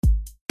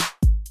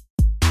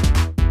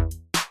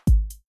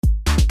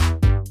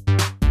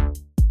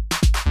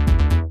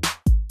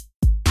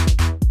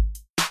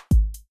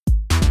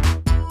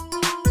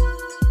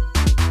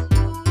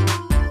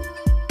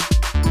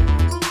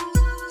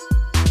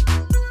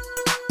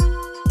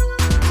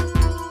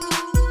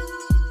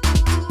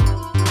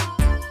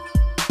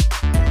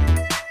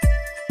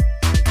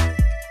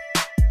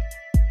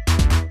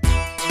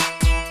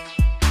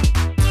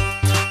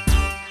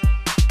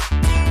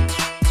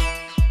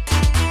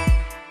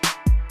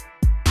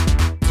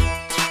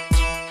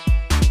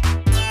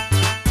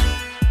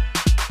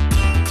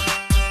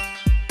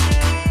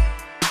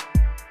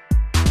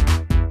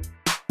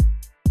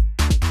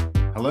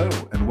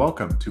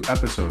welcome to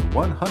episode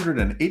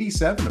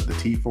 187 of the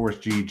T-Force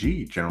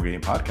GG, General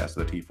Game Podcast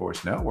of the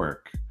T-Force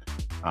Network.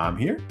 I'm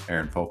here,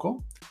 Aaron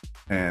Focal,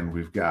 and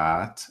we've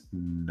got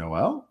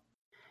Noel.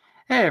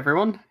 Hey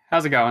everyone,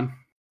 how's it going?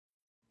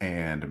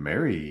 And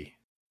Mary.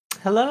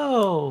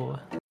 Hello.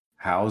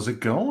 How's it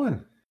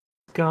going?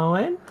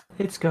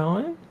 It's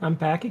going. I'm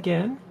back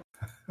again.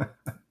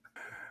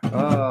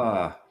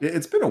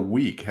 It's been a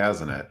week,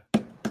 hasn't it?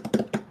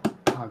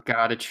 Oh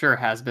god, it sure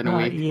has been a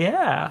week.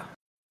 Yeah.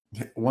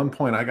 At one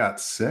point I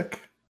got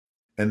sick,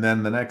 and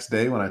then the next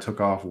day when I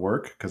took off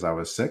work because I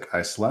was sick,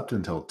 I slept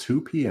until 2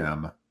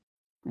 p.m.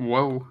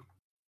 Whoa.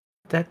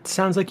 That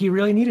sounds like you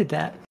really needed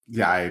that.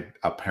 Yeah,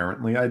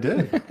 apparently I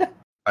did.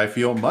 I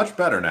feel much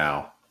better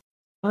now.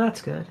 Well,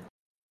 that's good.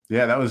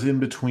 Yeah, that was in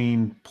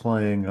between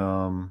playing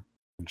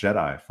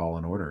Jedi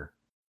Fallen Order.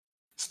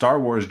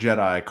 Star Wars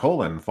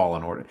Jedi :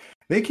 Fallen Order.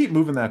 They keep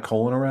moving that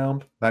colon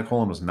around. That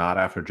colon was not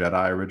after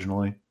Jedi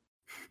originally.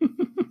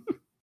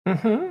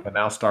 Mm-hmm. But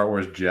now Star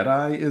Wars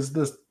Jedi is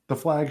the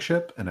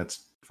flagship, and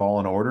it's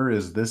Fallen Order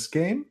is this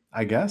game,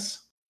 I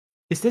guess.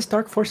 Is this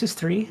Dark Forces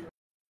 3?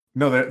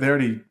 No, they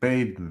already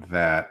made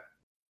that.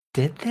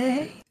 Did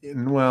they?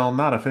 Well,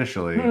 not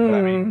officially. But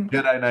I mean,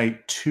 Jedi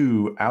Knight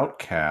 2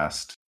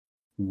 Outcast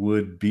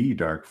would be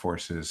Dark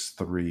Forces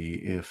 3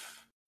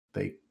 if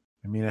they...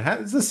 I mean,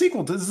 it's the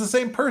sequel. It's the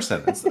same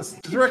person. It's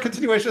a direct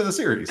continuation of the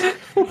series.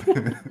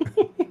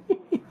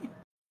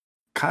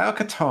 Kyle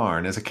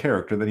Katarn is a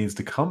character that needs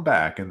to come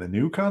back in the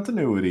new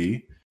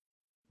continuity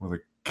with a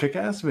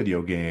kick-ass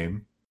video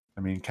game.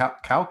 I mean,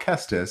 Cal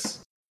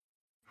Kestis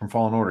from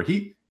Fallen Order.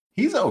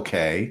 He's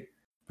okay,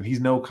 but he's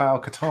no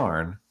Kyle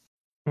Katarn.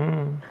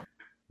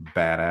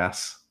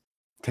 Badass.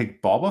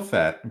 Take Boba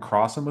Fett and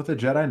cross him with a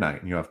Jedi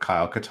Knight, and you have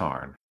Kyle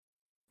Katarn.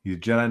 He's a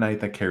Jedi Knight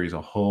that carries a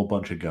whole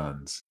bunch of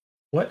guns.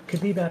 What could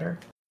be better?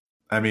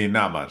 I mean,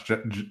 not much.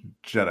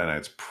 Jedi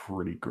Knight's a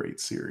pretty great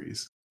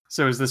series.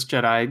 So is this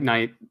Jedi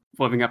Knight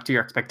living up to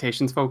your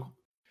expectations, Focal?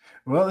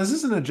 Well, this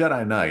isn't a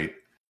Jedi Knight.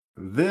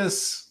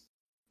 This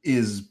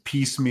is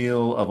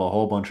piecemeal of a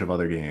whole bunch of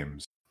other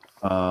games.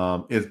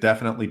 It's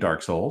definitely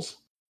Dark Souls,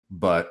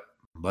 but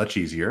much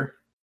easier.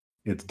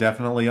 It's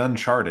definitely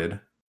Uncharted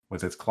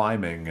with its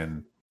climbing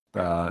and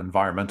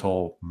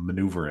environmental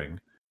maneuvering,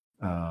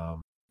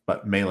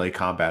 but melee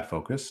combat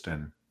focused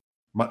and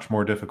much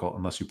more difficult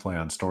unless you play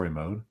on story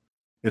mode.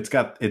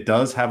 It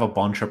does have a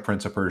bunch of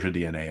Prince of Persia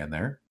DNA in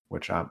there,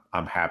 which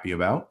I'm happy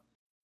about.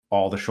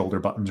 All the shoulder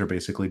buttons are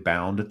basically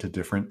bound to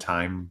different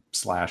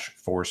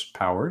time/force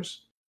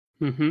powers.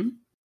 Mm-hmm.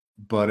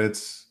 But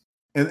it's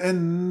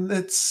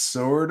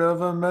sort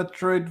of a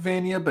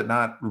Metroidvania, but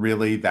not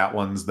really. That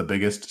one's the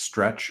biggest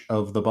stretch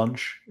of the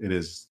bunch. It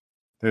is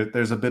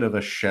there's a bit of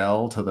a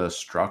shell to the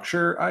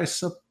structure, I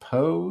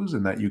suppose,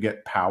 in that you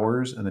get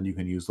powers, and then you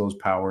can use those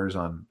powers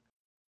on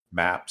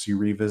maps you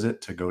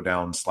revisit to go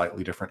down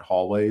slightly different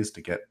hallways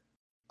to get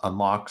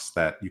unlocks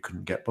that you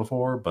couldn't get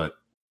before, but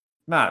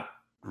not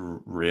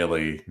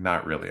really a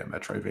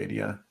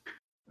Metroidvania.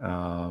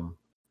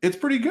 It's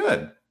pretty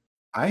good.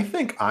 I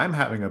think I'm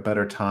having a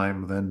better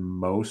time than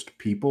most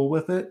people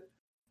with it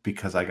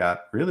because I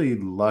got really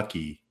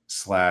lucky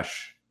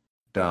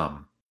 /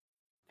 dumb.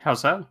 How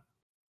so?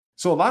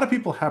 So a lot of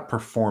people have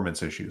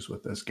performance issues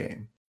with this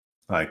game.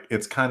 Like,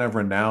 it's kind of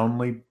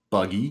renownedly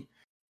buggy.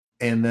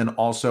 And then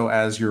also,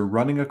 as you're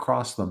running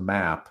across the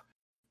map,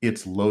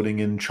 it's loading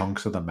in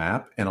chunks of the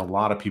map, and a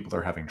lot of people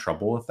are having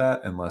trouble with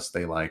that unless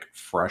they like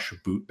fresh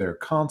boot their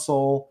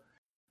console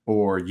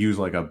or use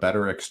like a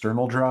better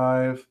external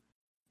drive.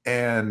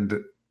 And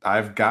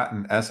I've got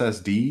an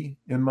SSD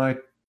in my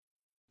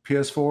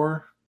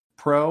PS4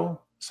 Pro,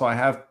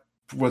 so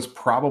was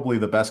probably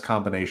the best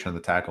combination to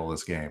tackle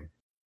this game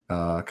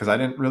because I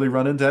didn't really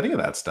run into any of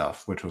that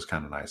stuff, which was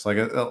kind of nice.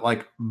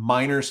 Like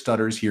minor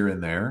stutters here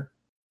and there.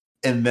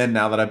 And then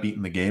now that I've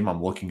beaten the game,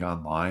 I'm looking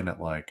online at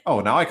like,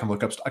 oh, now I can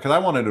look up because I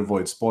wanted to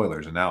avoid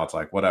spoilers, and now it's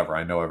like, whatever,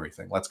 I know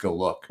everything. Let's go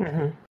look.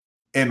 Mm-hmm.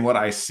 And what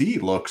I see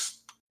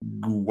looks,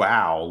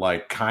 wow,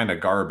 like kind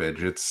of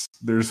garbage.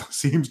 There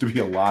seems to be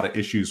a lot of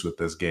issues with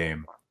this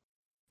game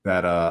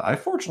that I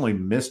fortunately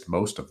missed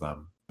most of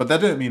them. But that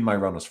didn't mean my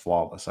run was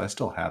flawless. I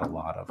still had a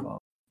lot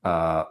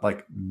of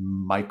like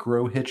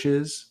micro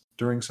hitches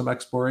during some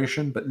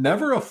exploration, but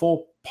never a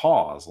full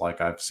pause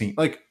like I've seen.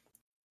 Like,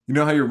 you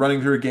know how you're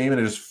running through a game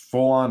and it just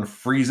full on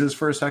freezes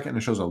for a second and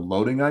it shows a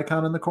loading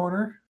icon in the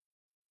corner?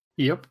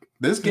 Yep.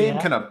 This game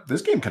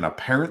can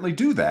apparently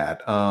do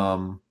that.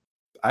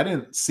 I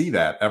didn't see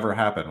that ever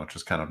happen, which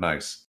is kind of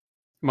nice.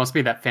 Must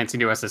be that fancy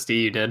new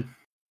SSD you did.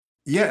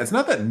 Yeah, it's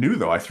not that new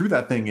though. I threw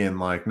that thing in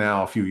like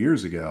now a few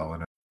years ago,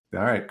 and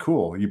all right,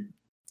 cool. You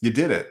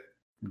did it.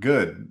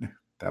 Good.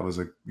 That was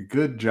a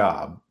good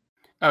job.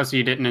 Oh, so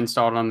you didn't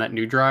install it on that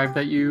new drive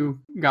that you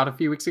got a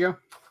few weeks ago?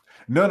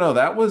 No,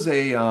 that was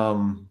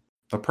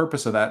the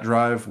purpose of that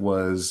drive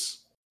was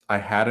I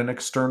had an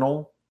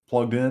external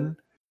plugged in,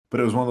 but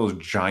it was one of those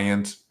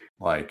giant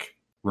like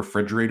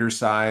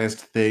refrigerator-sized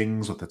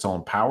things with its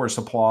own power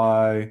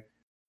supply.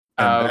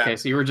 Oh, okay.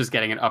 So you were just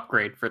getting an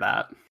upgrade for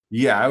that.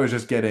 Yeah, I was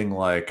just getting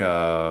like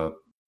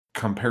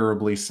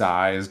comparably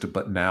sized,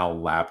 but now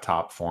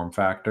laptop form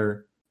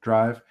factor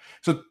drive.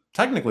 So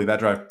technically that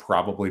drive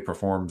probably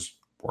performs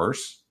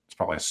worse. It's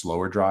probably a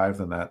slower drive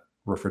than that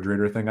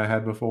refrigerator thing I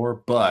had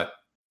before, but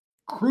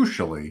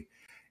crucially,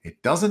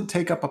 it doesn't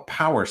take up a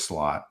power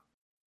slot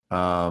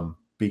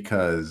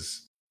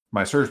because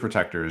my surge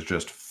protector is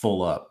just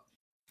full up.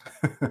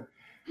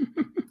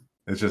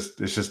 It's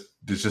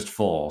just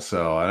full.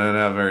 So I don't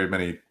have very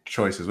many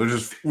choices,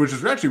 which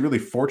is actually really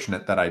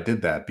fortunate that I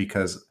did that,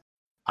 because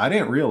I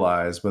didn't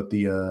realize, but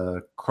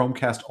the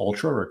Chromecast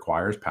Ultra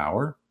requires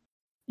power.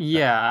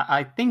 Yeah,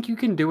 I think you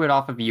can do it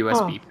off of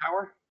USB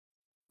power.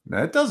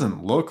 It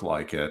doesn't look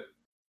like it.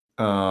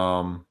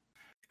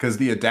 Because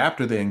the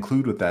adapter they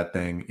include with that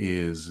thing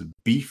is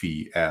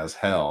beefy as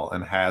hell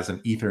and has an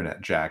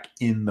Ethernet jack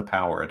in the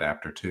power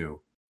adapter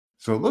too.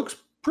 So it looks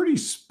pretty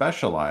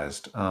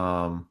specialized.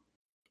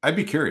 I'd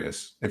be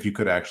curious if you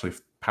could actually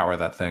power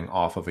that thing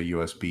off of a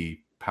USB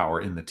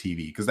power in the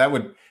TV, because that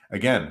would,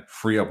 again,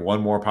 free up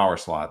one more power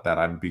slot that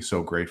I'd be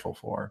so grateful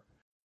for.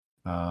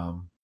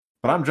 But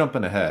I'm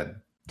jumping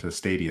ahead to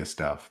Stadia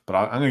stuff. But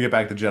I'm going to get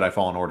back to Jedi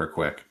Fallen Order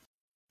quick,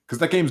 because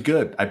that game's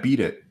good. I beat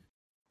it.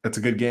 It's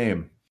a good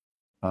game.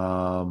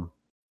 I'm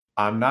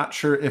not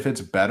sure if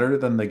it's better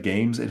than the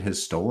games it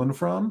has stolen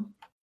from,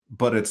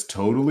 but it's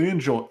totally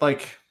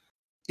like,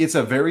 it's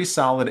a very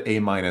solid A-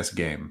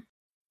 game.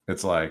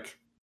 It's like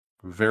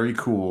very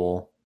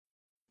cool.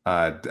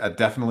 I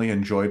definitely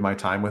enjoyed my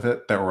time with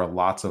it. There were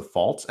lots of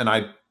faults, and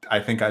I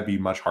think I'd be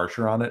much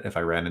harsher on it if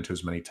I ran into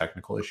as many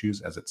technical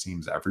issues as it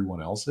seems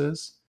everyone else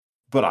is.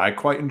 But I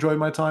quite enjoyed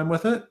my time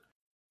with it.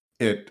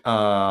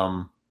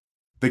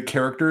 The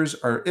characters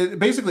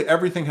basically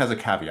everything has a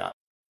caveat.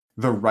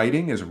 The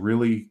writing is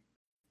really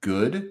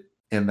good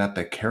in that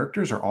the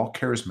characters are all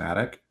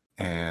charismatic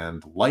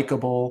and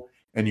likable,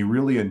 and you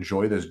really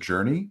enjoy this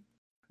journey.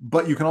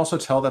 But you can also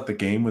tell that the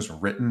game was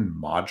written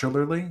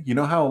modularly. You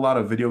know how a lot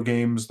of video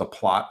games, the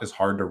plot is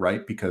hard to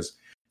write because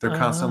they're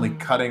constantly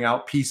cutting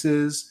out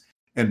pieces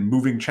and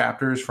moving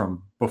chapters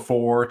from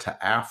before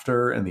to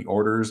after, and the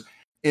orders.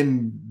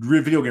 And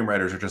video game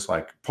writers are just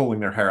like pulling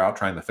their hair out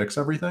trying to fix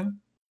everything.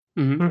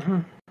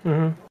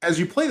 As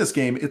you play this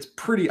game, it's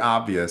pretty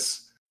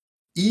obvious.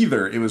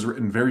 Either it was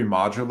written very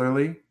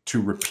modularly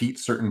to repeat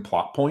certain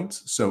plot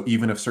points, so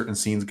even if certain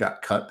scenes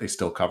got cut, they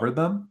still covered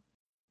them,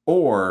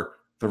 or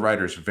the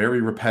writer's very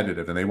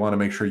repetitive and they want to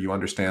make sure you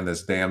understand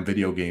this damn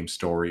video game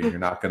story and you're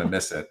not going to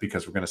miss it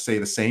because we're going to say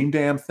the same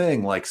damn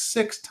thing like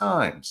 6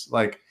 times.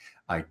 Like,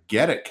 I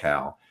get it,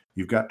 Cal.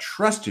 You've got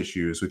trust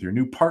issues with your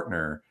new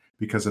partner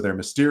because of their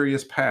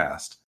mysterious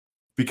past,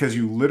 because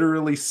you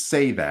literally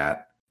say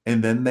that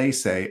and then they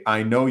say,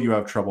 I know you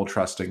have trouble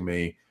trusting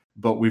me,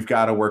 but we've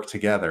got to work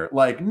together.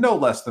 Like, no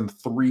less than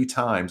 3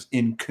 times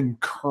in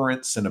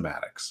concurrent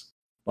cinematics.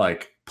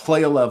 Like,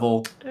 play a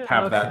level,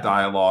 have that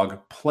dialogue,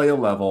 play a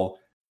level,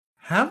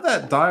 have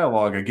that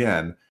dialogue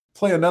again,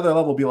 play another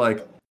level, be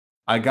like,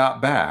 I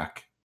got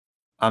back.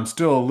 I'm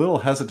still a little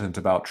hesitant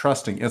about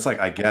trusting. It's like,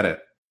 I get it.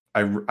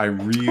 I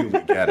really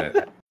get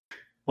it.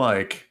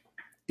 Like,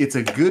 it's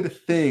a good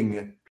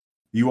thing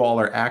you all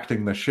are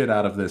acting the shit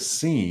out of this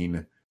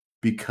scene,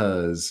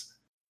 because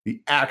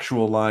the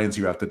actual lines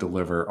you have to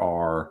deliver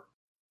are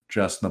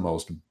just the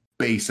most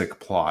basic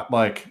plot.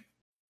 Like,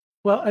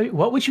 well, I mean,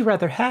 what would you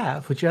rather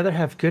have? Would you rather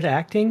have good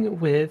acting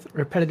with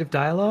repetitive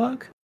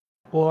dialogue,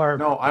 or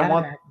bad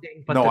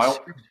acting but the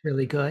script's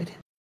really good?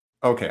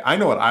 Okay, I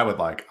know what I would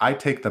like. I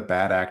take the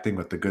bad acting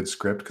with the good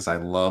script because I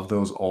love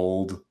those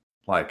old,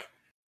 like,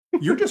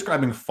 you're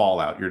describing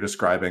Fallout. You're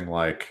describing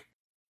like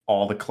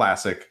all the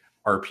classic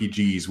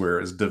RPGs where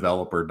it's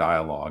developer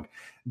dialogue.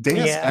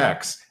 Deus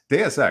Ex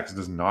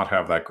does not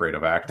have that great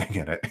of acting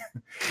in it.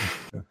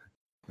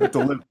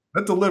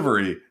 That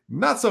delivery,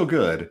 not so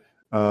good.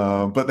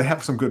 But they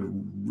have some good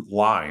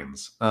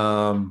lines.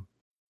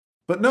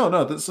 But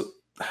no, this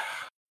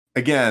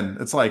again,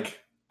 it's like,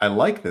 I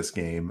like this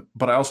game,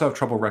 but I also have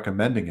trouble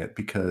recommending it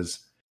because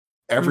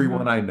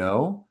everyone I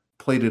know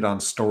played it on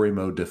story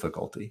mode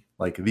difficulty,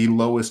 like the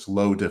lowest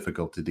low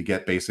difficulty to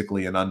get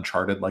basically an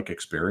Uncharted-like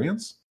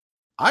experience.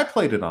 I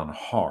played it on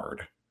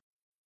hard.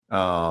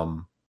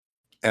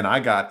 And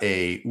I got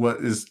what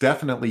is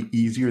definitely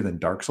easier than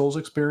Dark Souls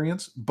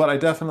experience, but I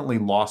definitely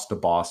lost to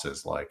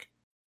bosses like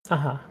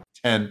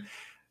 10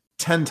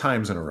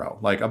 times in a row.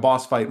 Like, a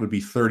boss fight would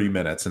be 30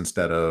 minutes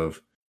instead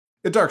of,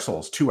 in Dark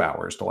Souls, 2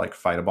 hours to like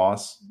fight a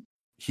boss.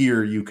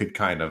 Here you could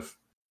kind of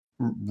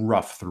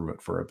rough through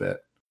it for a bit.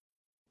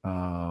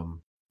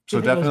 So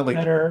definitely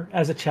better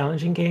as a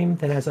challenging game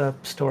than as a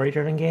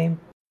story-driven game.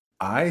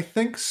 I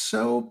think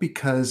so,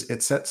 because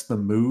it sets the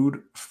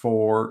mood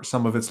for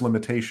some of its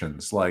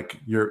limitations. Like,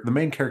 the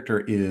main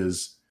character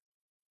is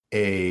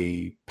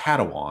a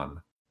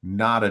Padawan,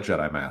 not a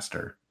Jedi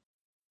Master.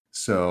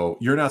 So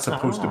you're not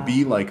supposed to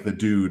be like the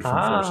dude from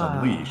Force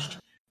Unleashed.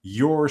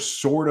 You're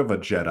sort of a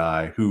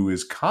Jedi who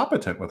is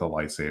competent with a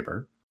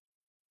lightsaber.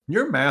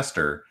 Your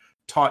master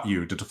taught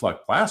you to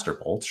deflect blaster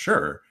bolts,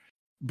 sure.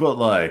 But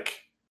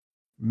like,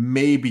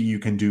 maybe you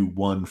can do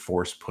one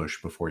force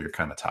push before you're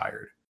kind of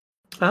tired.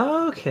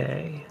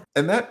 Okay.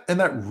 And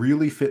that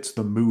really fits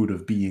the mood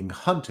of being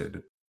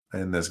hunted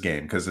in this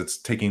game, because it's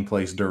taking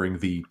place during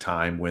the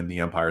time when the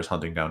Empire is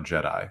hunting down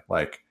Jedi.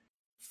 Like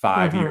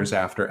 5 years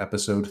after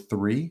Episode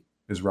 3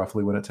 is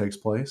roughly when it takes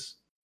place.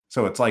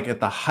 So it's like at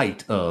the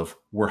height of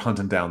we're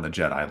hunting down the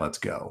Jedi. Let's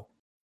go.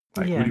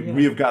 Like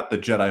we have got the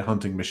Jedi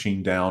hunting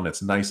machine down.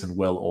 It's nice and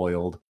well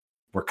oiled.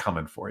 We're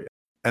coming for you.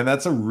 And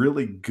that's a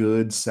really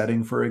good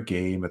setting for a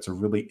game. It's a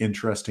really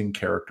interesting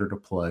character to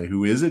play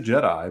who is a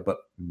Jedi, but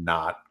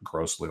not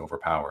grossly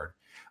overpowered.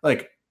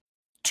 Like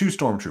 2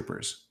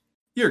 stormtroopers,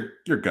 you're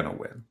gonna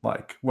win.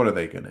 Like, what are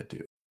they gonna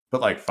do? But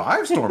like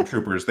 5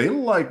 stormtroopers, they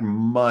like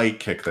might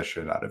kick the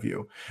shit out of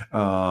you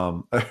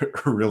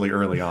really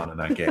early on in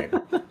that game.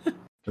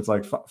 It's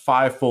like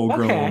 5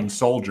 full-grown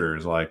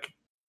soldiers like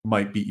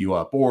might beat you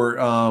up, or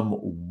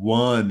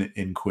 1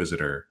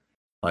 Inquisitor.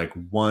 Like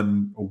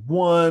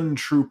one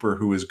trooper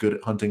who is good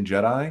at hunting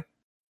Jedi,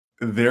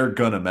 they're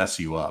gonna mess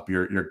you up.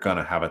 You're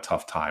gonna have a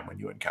tough time when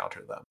you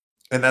encounter them.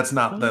 And that's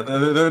not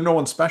they're no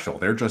one special.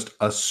 They're just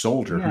a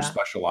soldier who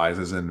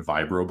specializes in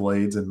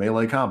vibroblades and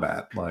melee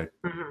combat. Like,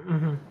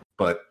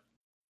 but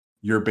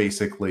you're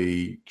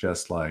basically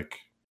just like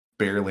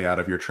barely out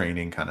of your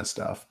training kind of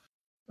stuff.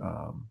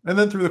 And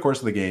then through the course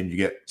of the game, you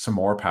get some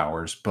more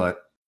powers.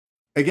 But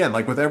again,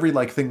 like with every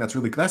like thing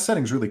that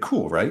setting's really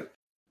cool, right?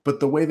 But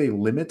the way they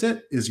limit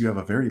it is you have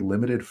a very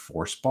limited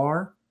force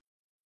bar,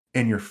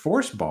 and your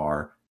force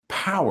bar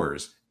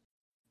powers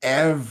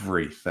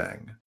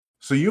everything.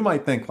 So you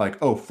might think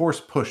like, oh, force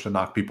push to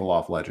knock people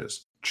off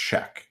ledges.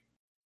 Check.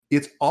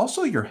 It's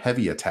also your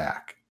heavy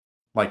attack.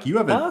 Like you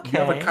have a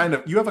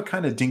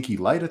kind of dinky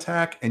light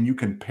attack, and you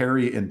can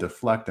parry and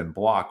deflect and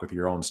block with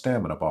your own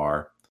stamina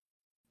bar.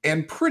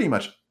 And pretty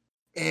much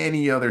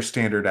any other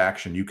standard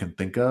action you can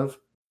think of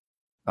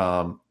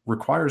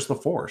requires the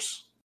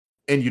force.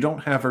 And you don't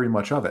have very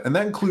much of it. And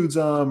that includes,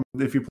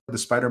 if you played the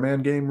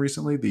Spider-Man game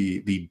recently,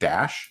 the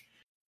dash.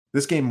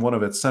 This game, one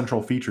of its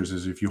central features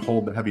is if you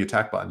hold the heavy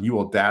attack button, you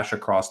will dash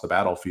across the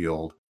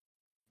battlefield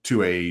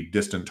to a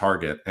distant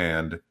target,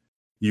 and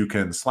you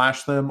can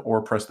slash them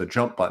or press the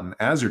jump button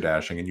as you're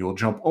dashing, and you will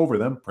jump over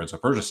them, Prince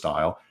of Persia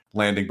style,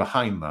 landing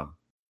behind them.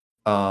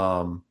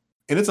 And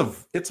it's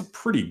a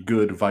pretty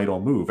good vital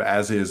move,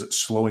 as is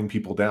slowing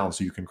people down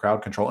so you can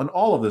crowd control. And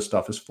all of this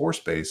stuff is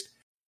force-based.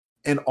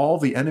 And all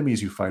the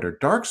enemies you fight are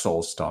Dark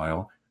Souls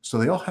style, so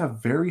they all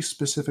have very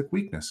specific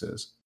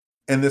weaknesses.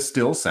 And this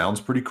still sounds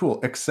pretty cool,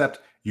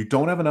 except you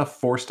don't have enough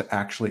force to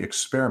actually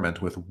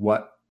experiment with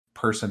what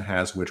person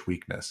has which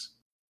weakness.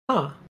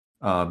 Huh.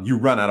 You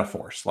run out of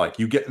force. Like,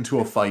 you get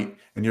into a fight,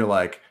 and you're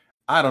like,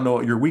 I don't know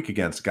what you're weak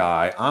against,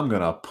 guy. I'm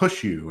going to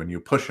push you, and you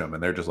push them,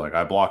 and they're just like,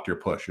 I blocked your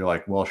push. You're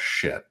like, well,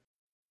 shit.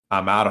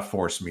 I'm out of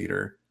force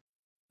meter.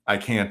 I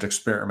can't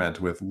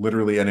experiment with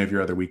literally any of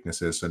your other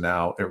weaknesses. So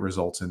now it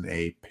results in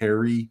a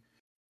parry,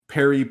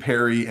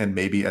 and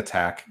maybe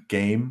attack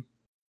game,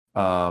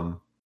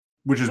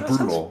 which is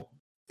brutal.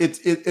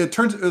 It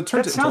turns it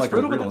into like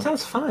brutal, but that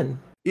sounds fun.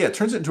 Yeah, it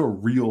turns it into a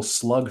real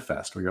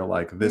slugfest where you're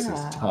like, this is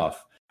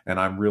tough, and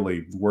I'm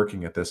really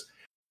working at this.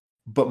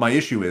 But my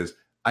issue is,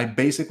 I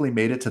basically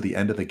made it to the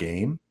end of the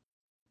game.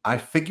 I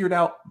figured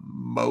out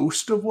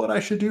most of what I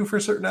should do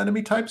for certain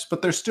enemy types,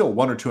 but there's still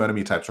 1 or 2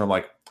 enemy types where I'm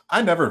like,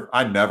 I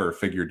never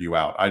figured you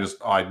out.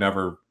 I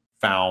never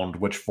found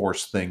which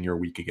force thing you're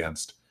weak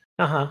against.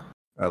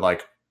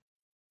 Like,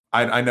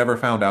 I never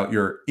found out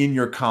in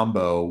your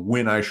combo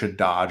when I should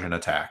dodge an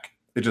attack.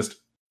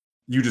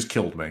 You just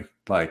killed me.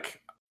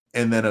 Like,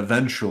 and then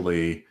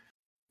eventually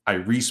I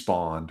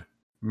respawned,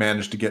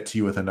 managed to get to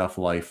you with enough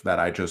life that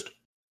I just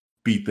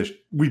beat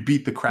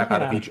the crap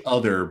out of each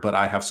other, but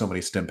I have so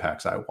many stim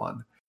packs I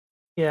won.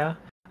 Yeah.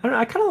 I don't know,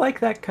 I kind of like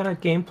that kind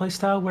of gameplay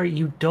style where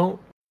you don't,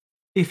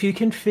 if you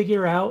can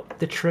figure out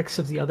the tricks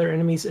of the other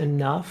enemies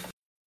enough,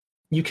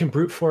 you can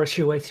brute force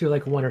your way through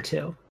like 1 or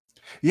 2.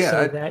 Yeah.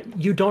 So that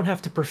you don't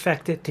have to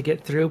perfect it to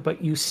get through,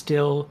 but you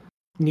still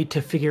need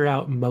to figure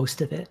out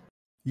most of it.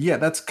 Yeah,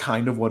 that's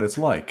kind of what it's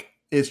like.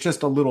 It's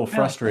just a little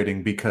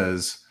frustrating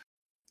because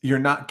you're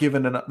not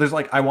given enough. There's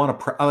like, I want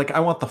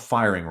the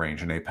firing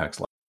range in Apex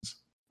Legends.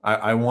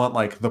 I want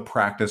like the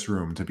practice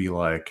room to be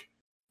like,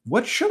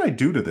 what should I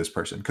do to this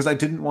person? Because I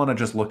didn't want to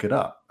just look it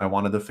up. I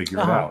wanted to figure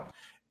it out.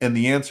 And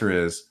the answer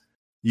is,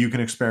 you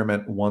can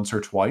experiment once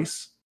or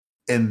twice,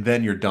 and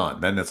then you're done.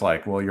 Then it's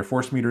like, well, your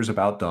force meter is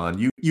about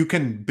done. You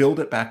can build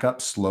it back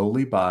up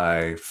slowly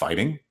by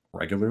fighting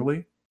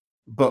regularly.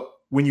 But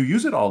when you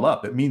use it all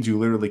up, it means you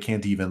literally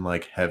can't even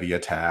like heavy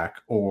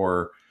attack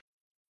or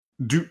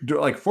do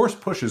like force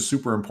push is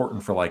super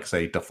important for like,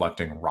 say,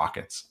 deflecting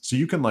rockets. So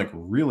you can like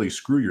really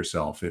screw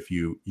yourself if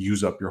you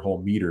use up your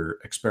whole meter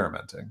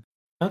experimenting.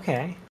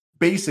 Okay.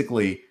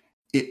 Basically,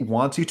 it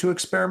wants you to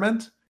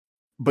experiment,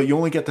 but you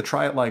only get to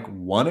try it like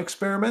 1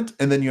 experiment,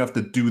 and then you have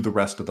to do the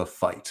rest of the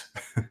fight.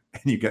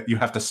 And you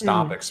have to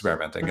stop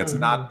experimenting.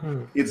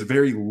 It's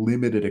very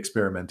limited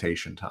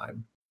experimentation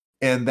time.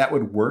 And that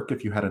would work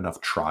if you had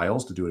enough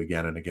trials to do it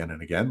again and again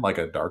and again, like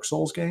a Dark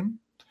Souls game.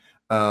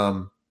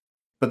 But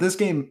this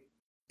game,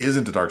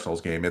 isn't a Dark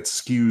Souls game. It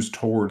skews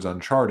towards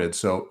Uncharted,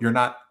 so you're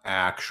not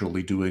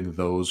actually doing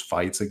those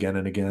fights again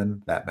and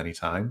again that many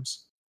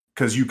times,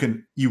 because you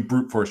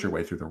brute force your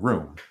way through the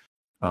room.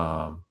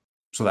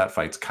 So that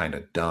fight's kind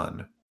of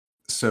done.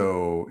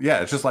 So yeah,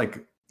 it's just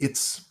like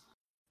it's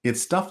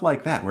stuff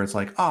like that where it's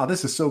like,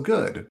 this is so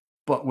good,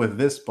 but with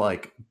this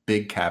like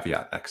big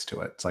caveat next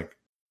to it. It's like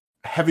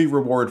heavy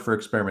reward for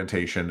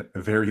experimentation,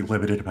 very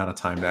limited amount of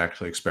time to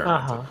actually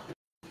experiment.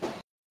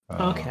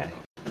 Okay.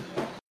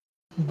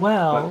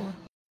 Well,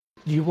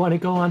 do you want to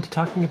go on to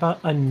talking about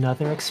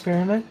another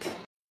experiment?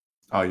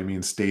 Oh, you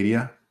mean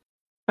Stadia?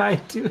 I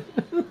do.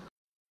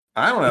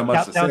 I don't have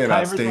much to say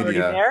about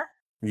Stadia. There?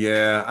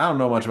 Yeah, I don't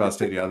know much about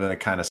Stadia other than it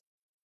kind of.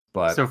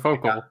 But so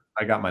Focal,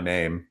 I got my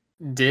name.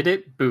 Did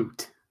it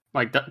boot?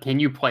 Like, can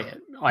you play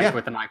it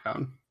with an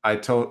iPhone?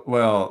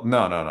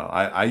 No.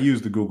 I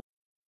used the Google,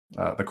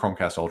 the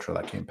Chromecast Ultra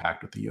that came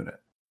packed with the unit.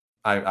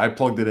 I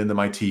plugged it into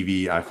my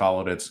TV. I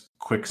followed its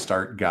quick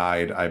start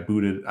guide.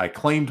 I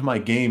claimed my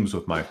games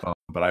with my phone,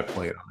 but I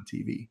play it on the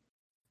TV.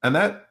 And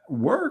that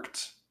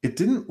worked. It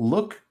didn't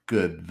look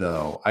good,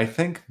 though. I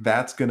think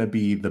that's going to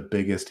be the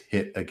biggest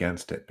hit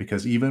against it,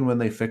 because even when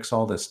they fix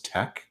all this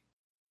tech,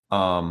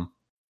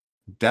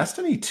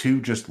 Destiny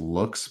 2 just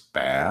looks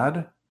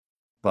bad.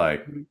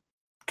 Like,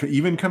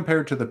 even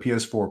compared to the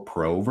PS4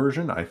 Pro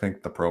version, I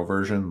think the Pro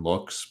version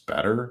looks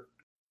better.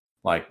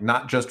 Like,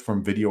 not just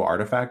from video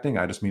artifacting,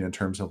 I just mean in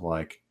terms of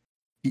like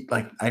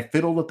I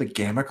fiddled with the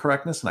gamma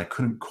correctness and I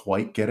couldn't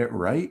quite get it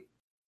right.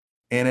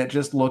 And it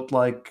just looked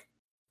like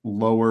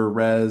lower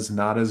res,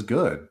 not as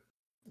good.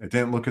 It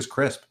didn't look as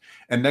crisp.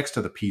 And next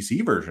to the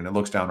PC version, it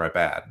looks downright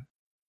bad.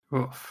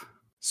 Oof.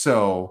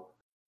 So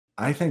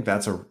I think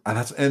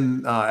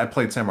I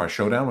played Samurai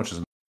Showdown, which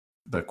is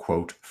the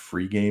quote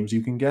free games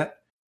you can get.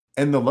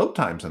 And the load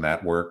times in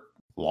that were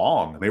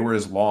long. They were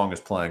as long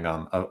as playing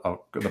on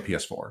the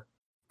PS4.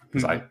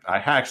 Because I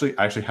actually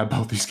had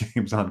both these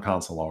games on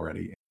console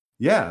already.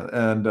 Yeah,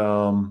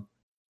 and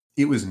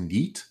it was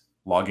neat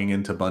logging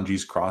into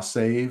Bungie's cross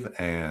save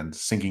and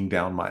syncing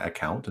down my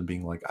account and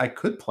being like, I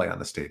could play on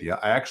the Stadia.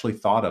 I actually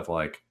thought of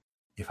like,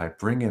 if I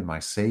bring in my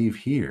save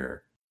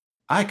here,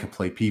 I could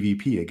play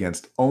PvP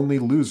against only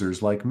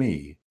losers like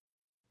me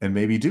and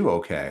maybe do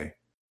okay.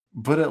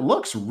 But it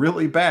looks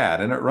really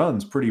bad and it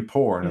runs pretty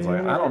poor. And it's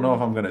like, I don't know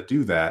if I'm going to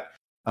do that.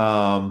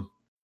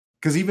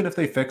 Because even if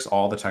they fix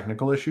all the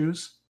technical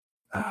issues,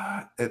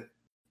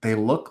 they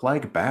look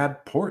like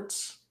bad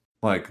ports.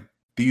 Like,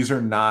 these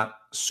are not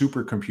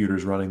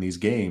supercomputers running these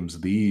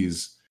games.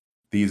 These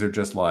are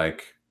just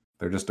like,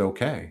 they're just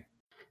okay.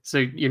 So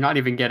you're not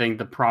even getting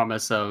the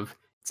promise of,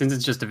 since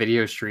it's just a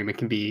video stream, it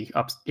can be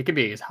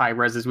as high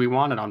res as we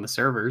want it on the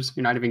servers.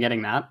 You're not even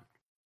getting that.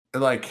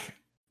 Like,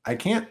 I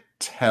can't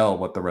tell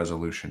what the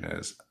resolution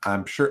is.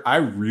 I'm sure I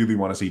really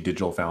want to see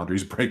Digital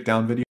Foundry's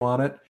breakdown video on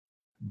it,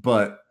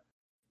 but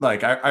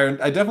like I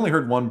definitely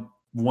heard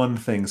one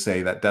thing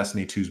say that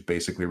Destiny 2 is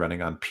basically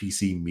running on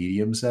PC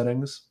medium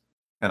settings,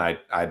 and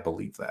I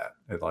believe that.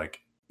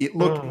 It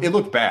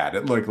looked bad.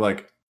 It looked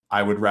like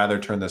I would rather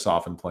turn this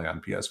off and play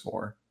on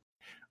PS4,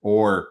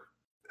 or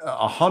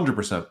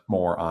 100%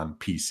 more on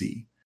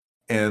PC.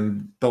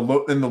 And the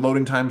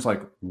loading times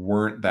like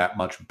weren't that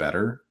much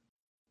better,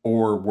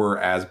 or were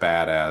as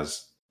bad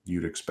as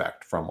you'd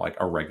expect from like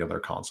a regular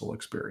console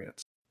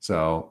experience.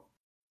 So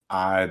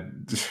I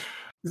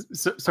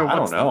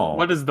don't know.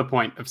 What is the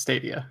point of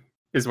Stadia?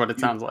 Is what it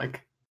sounds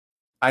like.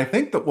 I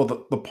think that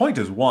the point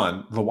is,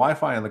 one, the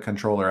Wi-Fi and the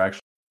controller actually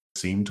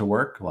seemed to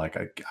work.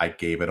 Like I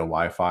gave it a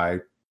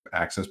Wi-Fi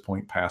access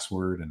point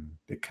password and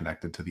it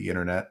connected to the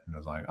internet, and I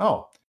was like,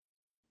 oh,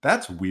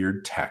 that's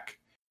weird tech.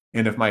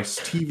 And if my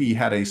TV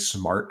had a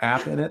smart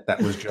app in it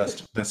that was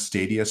just the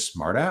Stadia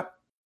smart app,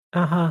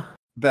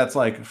 that's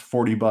like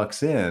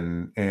 $40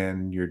 in,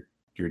 and you're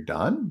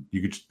done.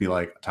 You could just be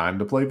like, time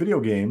to play video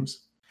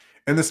games.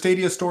 And the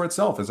Stadia store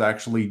itself is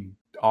actually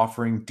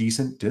offering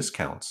decent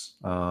discounts.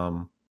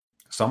 Some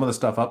of the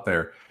stuff up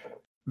there,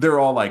 they're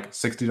all like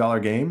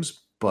 $60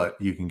 games, but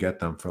you can get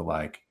them for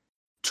like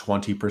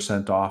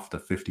 20% off to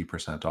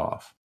 50%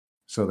 off.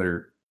 So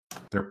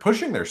they're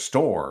pushing their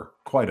store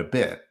quite a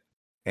bit.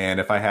 And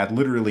if I had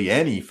literally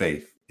any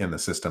faith in the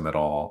system at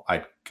all,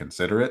 I'd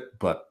consider it,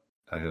 but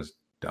I just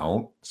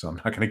don't. So I'm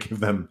not going to give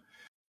them.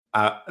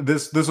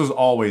 This was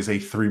always a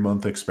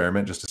 3-month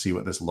experiment just to see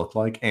what this looked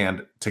like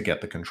and to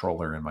get the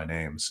controller in my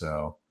name.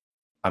 So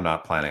I'm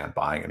not planning on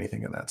buying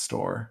anything in that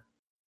store.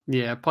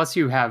 Yeah. Plus,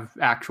 you have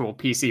actual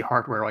PC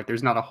hardware. Like,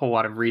 there's not a whole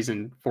lot of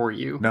reason for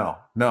you. No,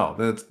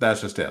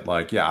 that's just it.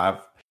 Like, yeah,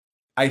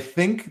 I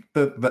think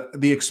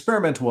the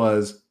experiment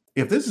was,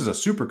 if this is a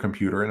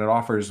supercomputer and it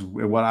offers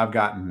what I've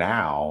got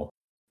now,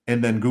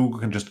 and then Google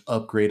can just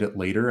upgrade it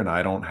later and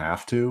I don't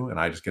have to, and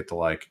I just get to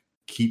like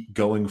keep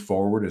going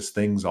forward as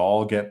things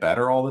all get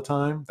better all the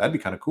time, that'd be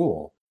kind of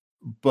cool.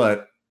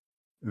 But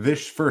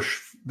this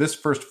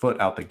first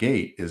foot out the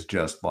gate is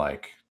just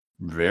like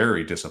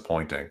very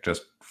disappointing,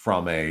 just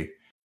from a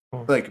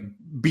like,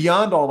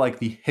 beyond all like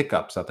the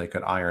hiccups that they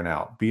could iron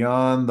out,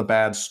 beyond the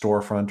bad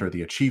storefront or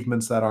the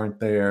achievements that aren't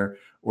there,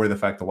 or the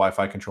fact the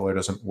Wi-Fi controller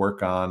doesn't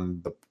work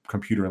on the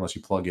computer unless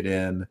you plug it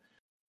in.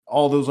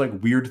 All those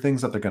like weird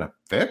things that they're going to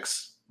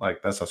fix,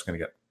 like that stuff's going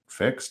to get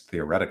fixed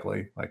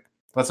theoretically. Like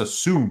let's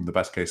assume the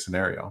best case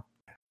scenario.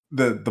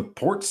 The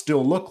ports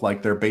still look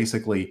like they're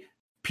basically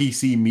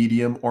PC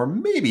medium or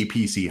maybe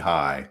PC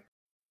high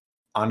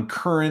on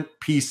current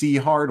PC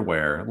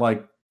hardware.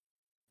 Like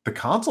the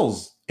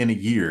consoles in a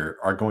year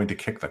are going to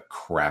kick the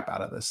crap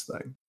out of this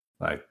thing.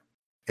 Like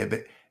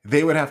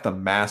they would have to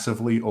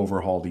massively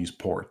overhaul these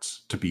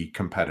ports to be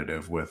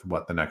competitive with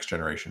what the next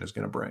generation is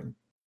going to bring.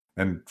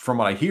 And from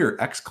what I hear,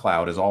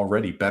 xCloud is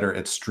already better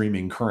at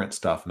streaming current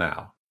stuff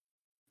now.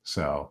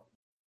 So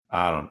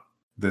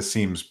this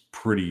seems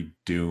pretty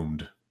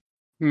doomed.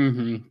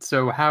 Mm-hmm.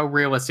 So how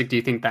realistic do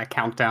you think that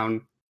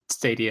countdown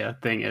Stadia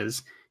thing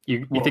is?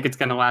 You think it's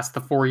going to last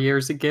the 4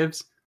 years it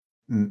gives?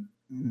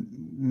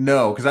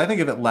 No, because I think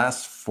if it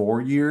lasts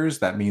 4 years,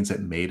 that means it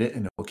made it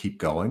and it will keep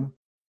going.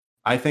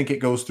 I think it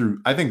goes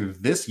through, I think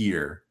this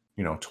year,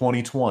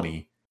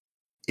 2020,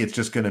 it's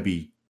just going to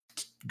be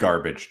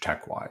garbage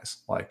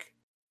tech-wise. Like,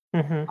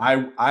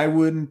 I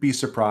wouldn't be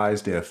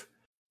surprised if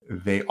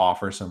they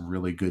offer some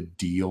really good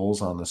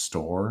deals on the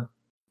store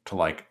to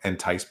like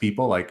entice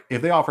people. Like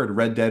if they offered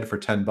Red Dead for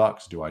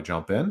 $10, do I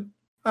jump in?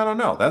 I don't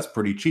know. That's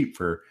pretty cheap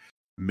for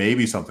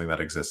maybe something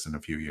that exists in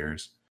a few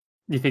years.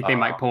 You think they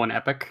might pull an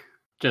Epic?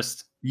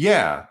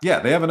 Yeah,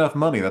 they have enough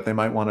money that they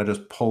might want to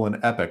just pull an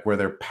Epic where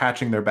they're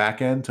patching their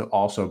back end to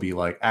also be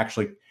like,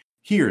 actually,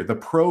 here, the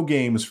pro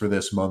games for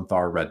this month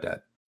are Red Dead.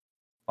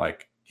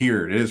 Like,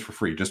 here, it is for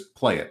free. Just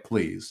play it,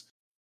 please.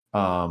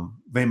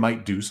 They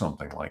might do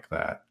something like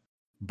that.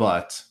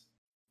 But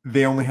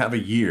they only have a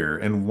year,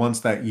 and once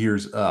that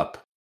year's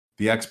up,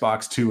 the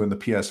Xbox 2 and the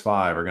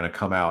PS5 are going to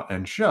come out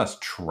and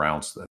just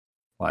trounce them.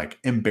 Like,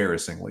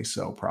 embarrassingly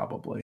so,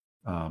 probably.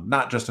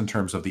 Not just in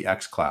terms of the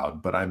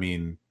xCloud, but I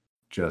mean,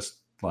 just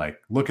like,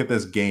 look at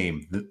this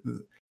game.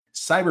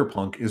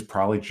 Cyberpunk is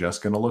probably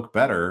just going to look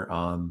better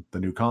on the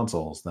new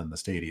consoles than the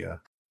Stadia.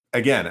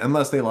 Again,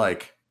 unless they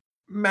like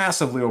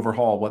massively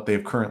overhaul what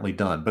they've currently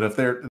done. But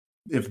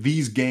if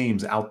these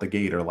games out the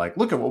gate are like,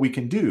 look at what we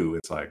can do,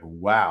 it's like,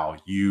 wow,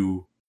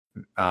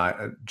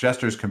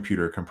 Jester's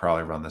computer can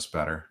probably run this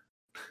better.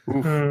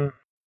 Not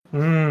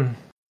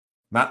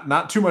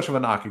too much of a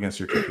knock against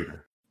your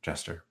computer,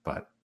 Jester,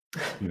 but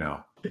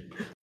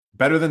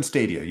better than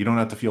Stadia. You don't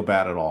have to feel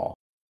bad at all.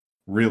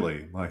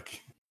 Really,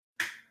 like,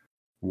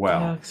 well.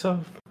 Yeah, so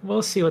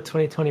we'll see what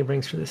 2020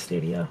 brings for the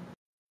Stadia.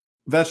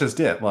 That's just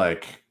it.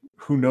 Like,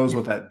 who knows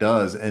what that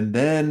does? And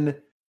then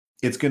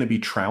it's going to be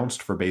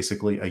trounced for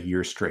basically a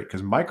year straight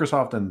because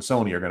Microsoft and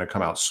Sony are going to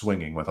come out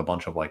swinging with a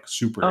bunch of like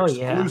super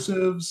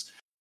exclusives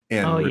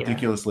and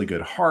ridiculously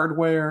good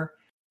hardware.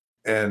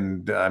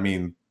 And I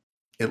mean,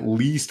 at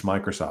least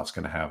Microsoft's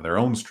going to have their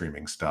own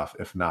streaming stuff,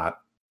 if not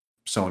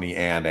Sony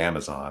and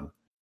Amazon,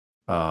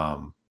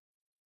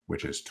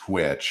 which is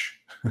Twitch.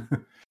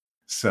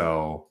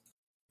 So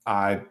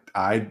I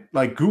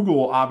like,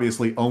 Google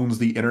obviously owns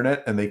the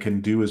internet and they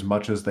can do as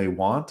much as they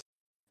want,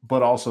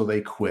 but also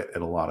they quit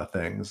at a lot of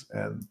things,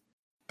 and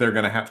they're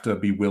going to have to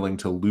be willing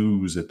to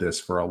lose at this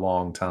for a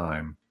long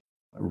time,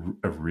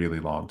 a really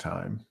long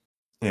time.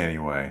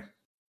 Anyway,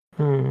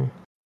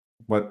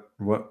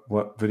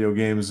 what video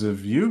games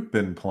have you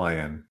been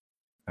playing?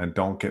 And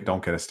don't get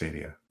a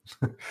Stadia.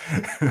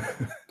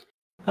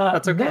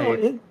 That's okay.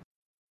 No,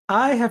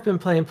 I have been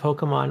playing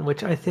Pokemon,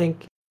 which I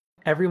think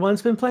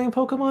everyone's been playing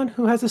Pokemon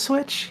who has a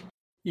Switch.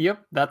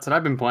 Yep, that's what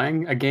I've been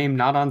playing. A game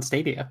not on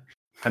Stadia.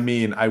 I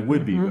mean, I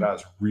would be, but I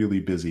was really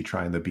busy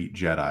trying to beat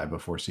Jedi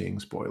before seeing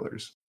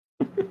spoilers.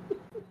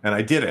 And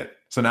I did it.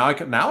 So now I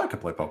can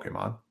play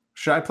Pokemon.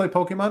 Should I play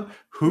Pokemon?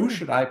 Who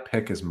should I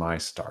pick as my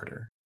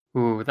starter?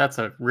 Ooh, that's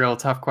a real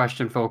tough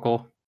question,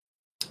 Focal.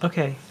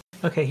 Okay,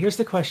 here's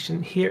the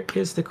question. Here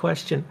is the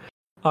question.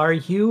 Are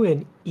you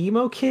an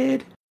emo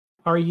kid?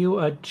 Are you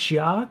a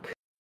jock?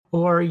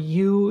 Or are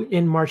you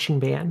in marching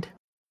band?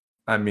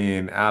 I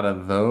mean, out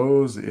of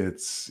those,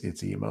 it's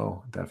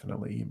emo.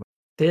 Definitely emo.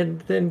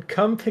 Then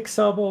come pick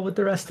Sobble with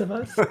the rest of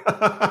us.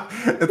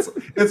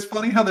 It's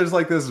funny how there's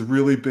like this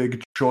really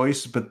big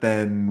choice, but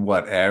then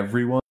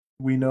everyone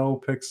we know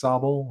picks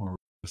Sobble, or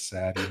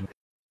sad emo.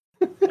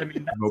 I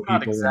mean, that's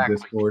not exactly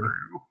true.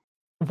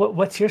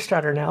 What's your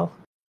starter, Nell?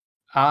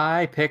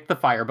 I picked the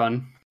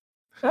Firebun.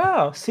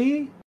 Oh,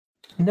 see?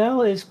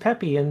 Nell is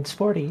peppy and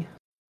sporty.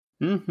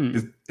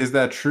 Mm-hmm. Is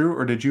that true,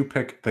 or did you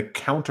pick the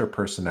counter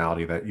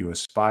personality that you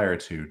aspire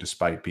to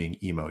despite being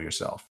emo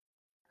yourself?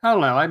 I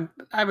don't know.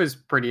 I was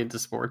pretty into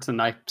sports, and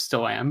I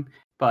still am.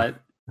 But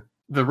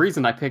the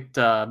reason I picked,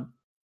 I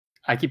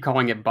keep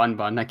calling it Bun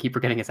Bun. I keep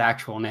forgetting its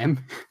actual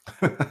name.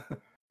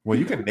 Well,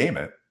 you can name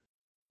it.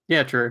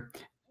 Yeah, true.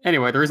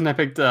 Anyway, the reason I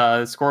picked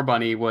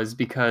Scorbunny was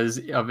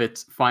because of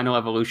its Final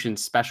Evolution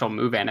special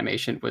move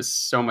animation was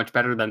so much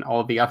better than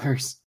all the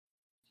others.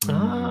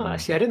 Ah,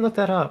 see, I didn't look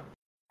that up.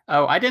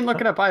 Oh, I didn't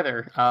look it up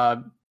either.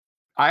 I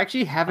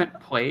actually haven't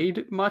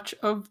played much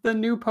of the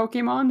new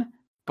Pokemon,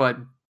 but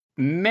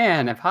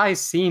man, have I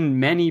seen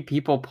many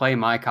people play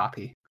my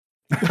copy.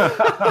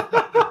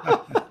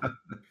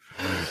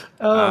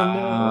 Oh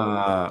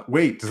no.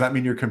 Wait, does that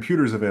mean your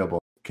computer's available?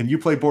 Can you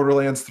play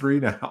Borderlands 3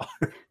 now?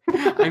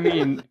 I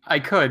mean, I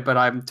could, but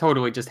I'm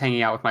totally just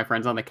hanging out with my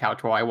friends on the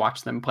couch while I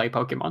watch them play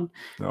Pokemon.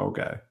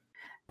 Okay.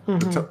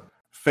 Mhm.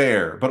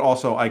 Fair, but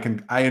also I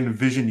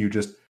envision you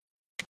just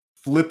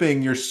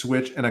flipping your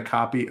Switch and a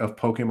copy of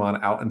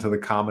Pokemon out into the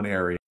common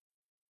area,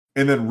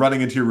 and then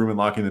running into your room and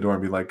locking the door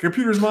and be like,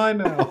 "Computer's mine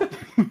now.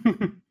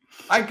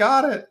 I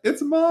got it.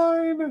 It's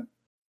mine."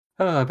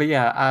 But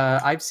yeah,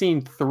 I've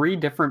seen 3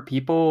 different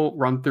people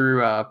run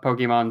through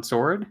Pokemon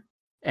Sword,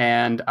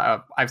 and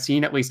I've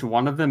seen at least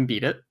one of them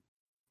beat it.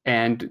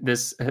 And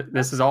this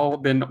has all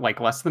been like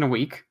less than a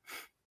week.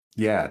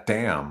 Yeah,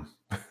 damn.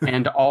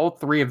 And all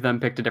 3 of them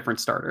picked a different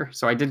starter,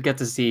 so I did get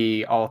to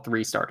see all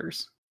 3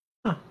 starters.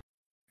 Huh.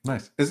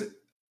 Nice.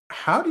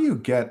 How do you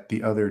get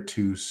the other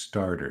 2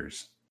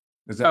 starters?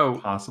 Is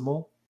that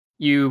possible?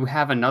 You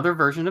have another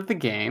version of the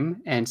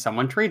game, and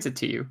someone trades it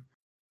to you.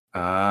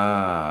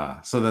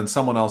 So then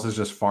someone else is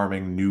just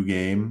farming new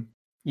game?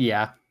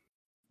 Yeah.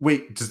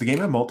 Wait, does the game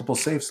have multiple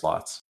save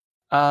slots?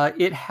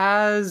 It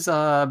has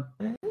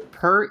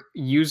per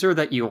user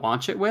that you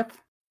launch it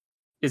with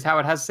is how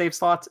it has save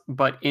slots,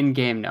 but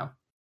in-game, no.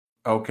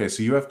 Okay,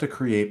 so you have to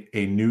create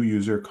a new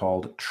user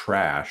called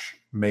Trash,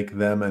 make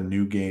them a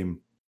new game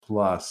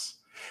plus.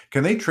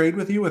 Can they trade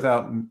with you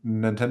without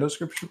Nintendo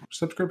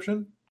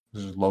subscription?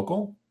 This is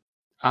local?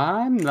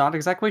 I'm not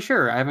exactly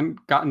sure. I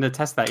haven't gotten to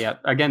test that yet.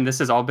 Again, this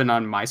has all been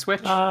on my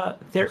Switch.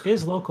 There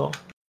is local.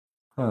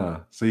 Huh.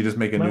 So you just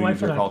make a My new wife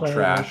user and I called play,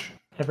 Trash.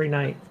 Every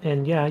night.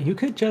 And yeah, you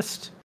could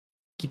just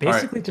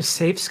just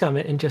save scum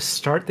it and just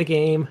start the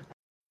game,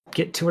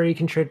 get to where you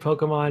can trade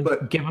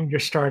Pokemon, give them your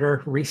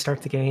starter,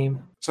 restart the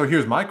game. So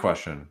here's my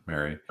question,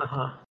 Mary.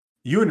 Uh-huh.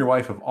 You and your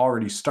wife have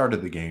already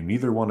started the game.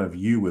 Neither one of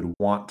you would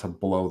want to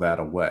blow that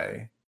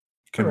away.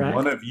 Can Correct.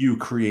 one of you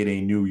create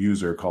a new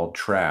user called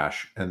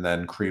Trash and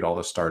then create all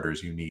the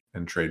starters you need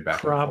and trade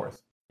back and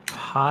forth?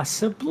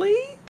 Possibly.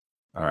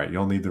 All right,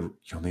 you'll need to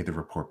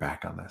report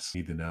back on this.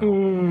 Need to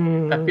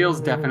know. That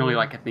feels definitely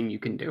like a thing you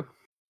can do.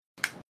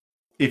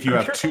 If you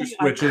have 2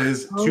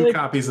 Switches, 2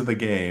 copies of the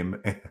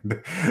game,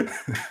 and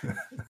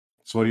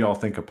so what do y'all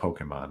think of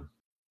Pokemon?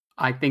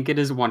 I think it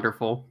is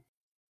wonderful.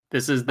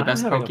 This is the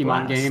best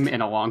Pokemon game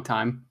in a long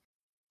time.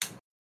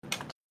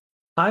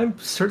 I'm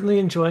certainly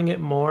enjoying it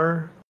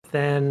more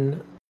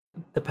than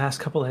the past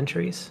couple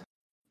entries.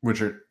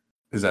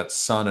 Is that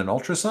Sun and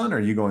Ultra Sun, or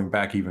are you going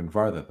back even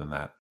farther than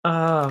that?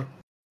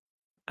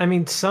 I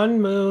mean,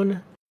 Sun,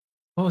 Moon.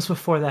 What was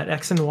before that?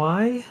 X and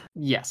Y?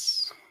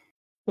 Yes.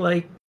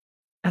 Like,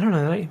 I don't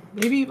know.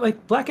 Maybe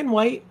like Black and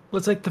White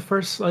was like the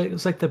first. It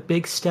was like the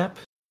big step,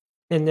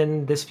 and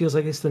then this feels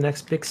like it's the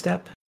next big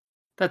step.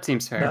 That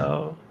seems fair.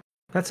 So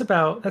that's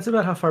about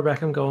how far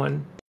back I'm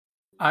going.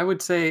 I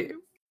say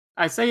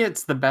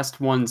it's the best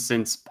one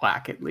since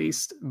Black, at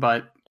least.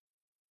 But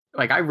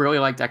like, I really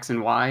liked X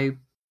and Y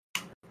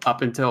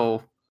up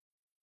until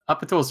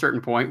a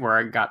certain point where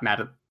I got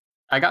mad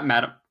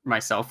at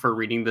myself for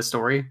reading the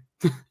story.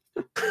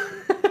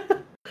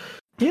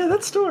 Yeah,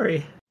 that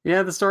story.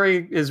 Yeah, the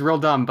story is real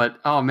dumb, but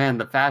oh man,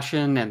 the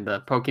fashion and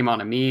the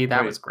Pokemon-Amie,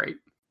 that was great.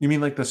 You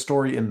mean like the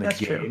story in the That's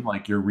game? true.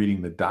 Like you're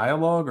reading the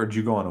dialogue, or did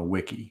you go on a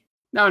wiki?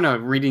 No,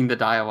 reading the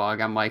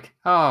dialogue, I'm like,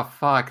 oh,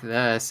 fuck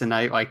this. And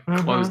I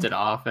closed it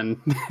off and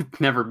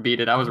never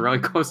beat it. I was really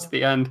close to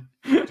the end.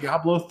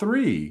 Diablo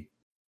 3.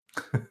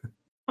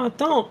 Oh,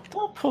 don't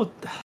pull.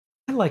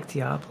 I like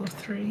Diablo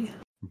 3.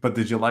 But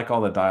did you like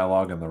all the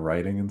dialogue and the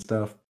writing and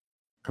stuff?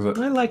 I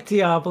like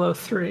Diablo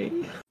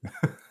 3.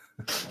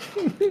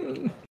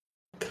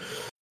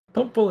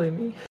 Don't bully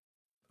me.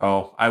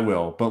 Oh, I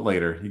will, but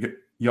later.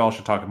 Y'all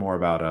should talk more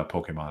about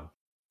Pokemon,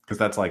 because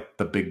that's like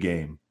the big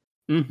game.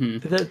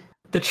 Mm-hmm.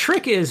 The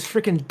trick is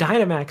freaking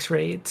Dynamax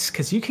raids,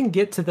 because you can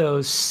get to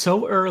those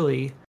so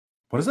early.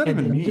 What does that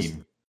even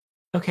mean?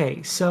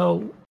 Okay,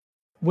 so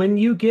when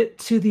you get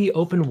to the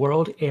open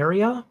world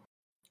area,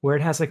 where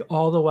it has like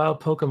all the wild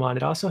Pokemon,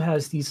 it also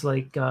has these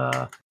like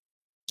I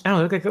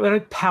don't know, they're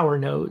like power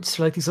nodes.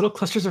 They're like these little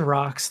clusters of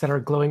rocks that are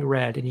glowing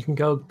red, and you can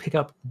go pick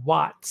up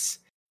watts,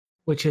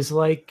 which is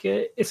like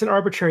it's an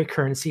arbitrary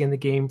currency in the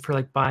game for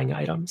like buying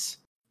items.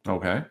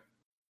 Okay.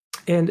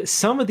 And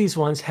some of these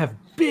ones have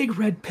big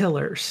red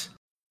pillars,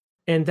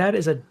 and that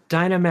is a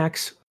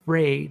Dynamax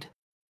raid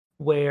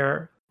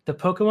where the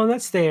Pokemon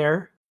that's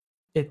there,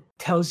 it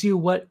tells you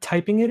what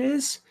typing it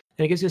is,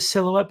 and it gives you a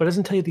silhouette, but it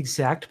doesn't tell you the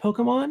exact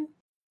Pokemon.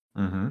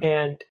 Mm-hmm.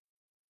 And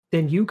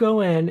then you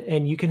go in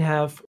and you can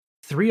have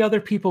 3 other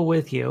people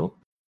with you,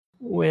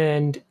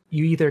 when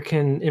you either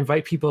can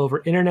invite people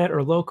over internet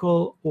or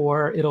local,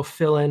 or it'll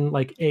fill in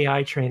like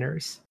AI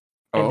trainers.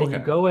 And then you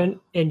go in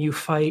and you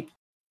fight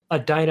a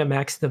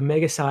Dynamax, the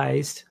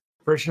mega-sized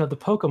version of the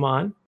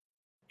Pokemon.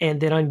 And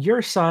then on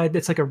your side,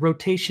 it's like a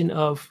rotation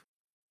of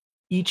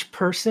each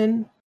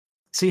person.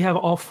 So you have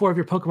all 4 of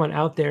your Pokemon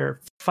out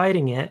there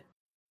fighting it.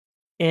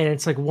 And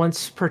it's like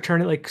once per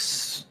turn,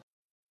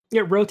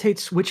 it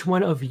rotates which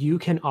one of you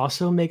can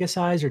also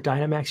mega-size or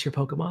Dynamax your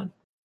Pokemon.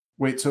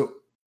 Wait, so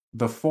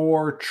the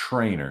 4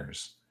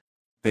 trainers,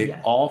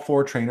 Yes. All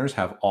 4 trainers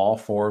have all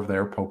 4 of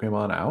their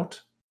Pokemon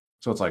out.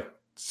 So it's like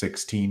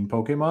 16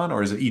 Pokemon,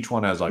 or is it each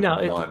one has like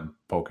one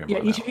Pokemon?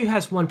 Yeah, each of you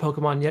has one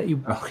Pokemon that you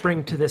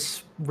bring to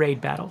this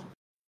raid battle.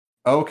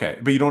 Okay,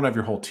 but you don't have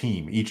your whole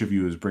team. Each of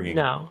you is bringing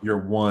your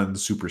one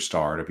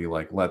superstar to be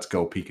like, let's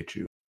go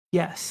Pikachu.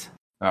 Yes.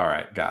 All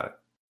right, got it.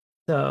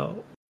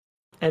 So,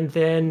 and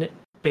then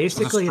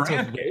basically it's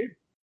a game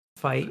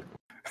fight.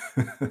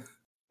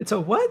 It's a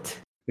what?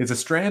 It's a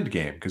strand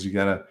game because you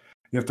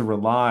have to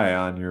rely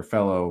on your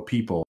fellow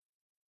people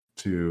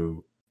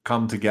to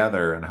come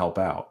together and help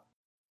out.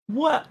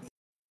 What?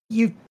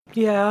 You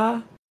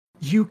can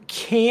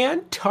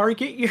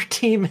target your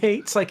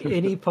teammates like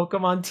any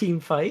Pokemon team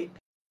fight.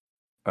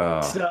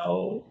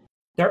 So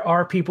there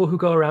are people who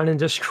go around and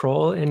just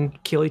troll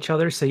and kill each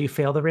other so you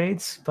fail the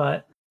raids,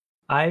 but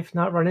I've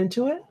not run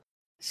into it.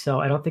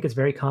 So I don't think it's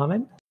very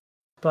common.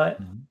 But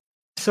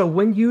so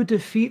when you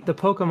defeat the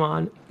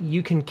Pokemon,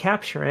 you can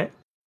capture it,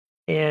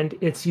 and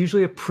it's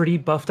usually a pretty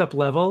buffed up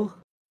level,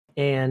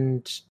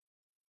 and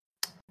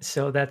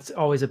so that's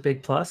always a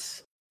big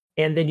plus.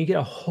 And then you get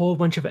a whole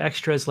bunch of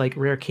extras like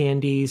rare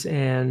candies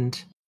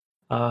and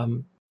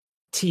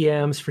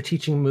TMs for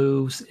teaching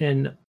moves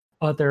and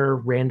other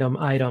random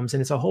items,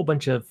 and it's a whole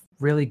bunch of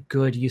really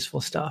good,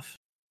 useful stuff.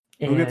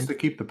 Who gets to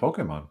keep the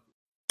Pokemon?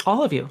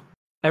 All of you.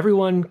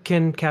 Everyone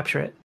can capture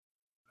it.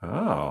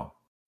 Oh.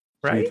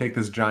 Right? So you take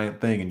this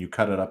giant thing and you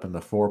cut it up into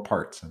 4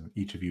 parts, and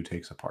each of you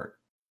takes a part.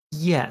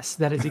 Yes,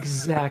 that is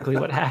exactly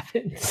what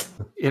happens.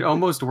 It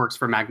almost works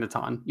for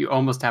Magneton. You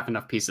almost have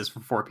enough pieces for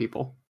 4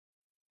 people.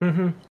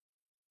 Mm-hmm.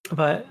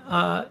 But,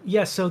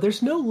 so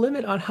there's no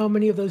limit on how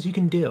many of those you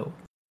can do.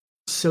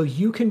 So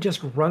you can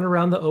just run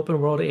around the open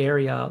world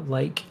area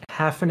like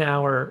half an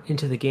hour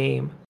into the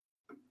game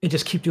and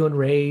just keep doing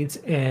raids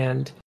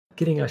and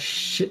getting a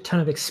shit ton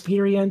of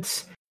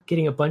experience,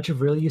 getting a bunch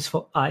of really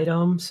useful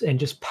items, and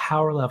just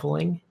power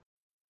leveling.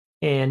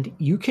 And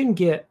you can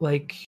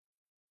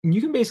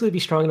basically be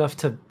strong enough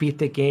to beat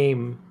the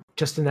game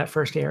just in that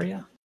first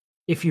area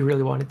if you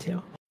really wanted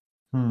to.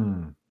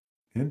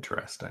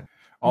 Interesting.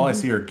 All I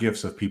see are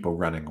gifs of people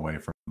running away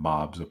from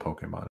mobs of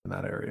Pokemon in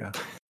that area.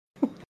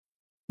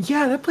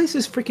 Yeah, that place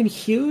is freaking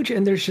huge,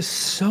 and there's just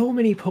so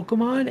many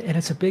Pokemon, and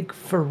it's a big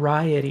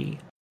variety.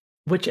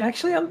 Which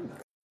actually,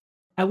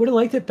 I would have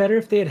liked it better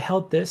if they had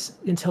held this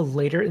until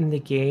later in the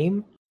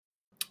game,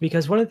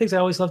 because one of the things I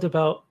always loved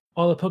about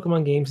all the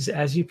Pokemon games is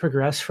as you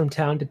progress from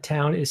town to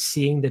town is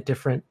seeing the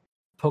different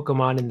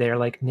Pokemon in their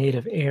like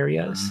native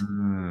areas.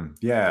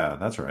 Yeah,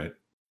 that's right.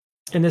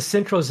 And the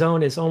central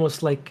zone is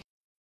almost like,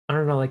 I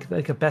don't know,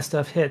 like a best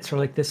of hits, or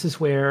like this is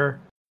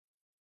where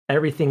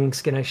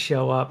everything's going to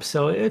show up.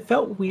 So it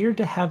felt weird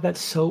to have that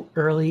so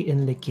early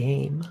in the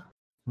game.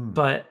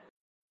 But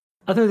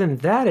other than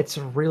that, it's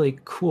a really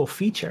cool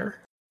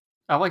feature.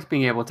 I liked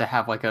being able to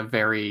have like a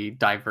very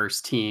diverse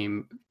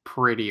team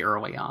pretty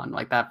early on.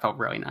 Like that felt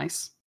really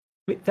nice.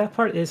 That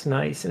part is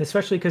nice, and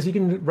especially because you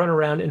can run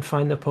around and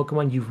find the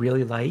Pokemon you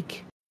really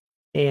like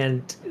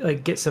and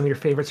like get some of your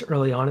favorites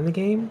early on in the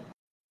game.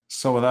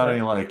 So without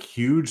any like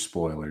huge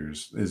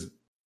spoilers,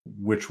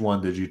 which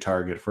one did you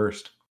target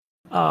first?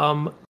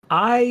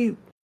 I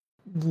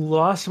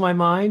lost my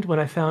mind when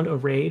I found a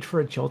raid for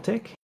a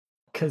Joltik,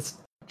 because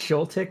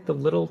Joltik, the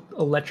little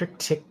electric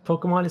tick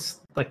Pokemon, is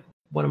like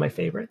one of my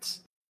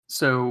favorites.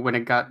 So when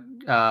it got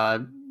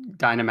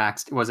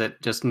Dynamaxed, was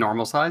it just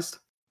normal sized?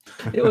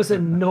 It was a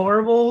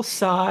normal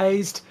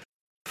sized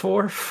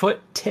 4-foot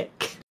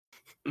tick.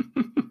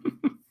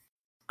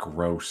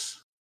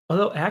 Gross.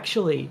 Although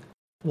actually,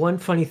 one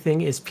funny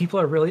thing is people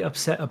are really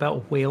upset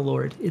about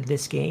Wailord in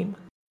this game.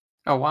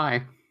 Oh,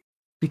 why?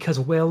 Because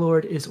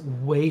Wailord is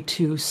way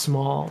too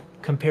small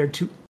compared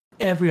to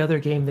every other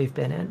game they've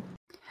been in.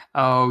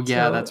 Oh,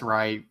 yeah, that's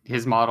right.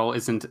 His model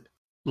isn't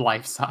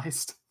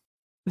life-sized.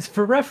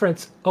 For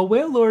reference, a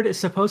Wailord is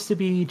supposed to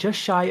be just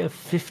shy of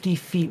 50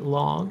 feet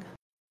long.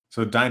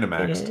 So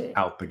Dynamaxed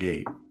out the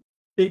gate.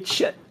 It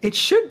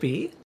should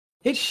be.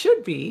 It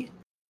should be.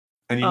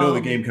 And you know the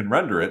game can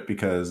render it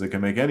because it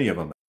can make any of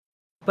them.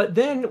 But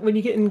then when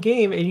you get in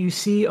game and you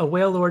see a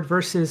Wailord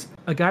versus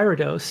a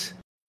Gyarados,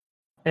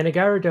 and a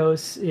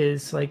Gyarados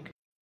is like,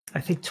 I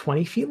think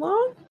 20 feet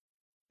long?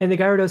 And the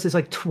Gyarados is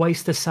like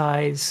twice the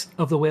size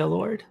of the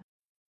Wailord.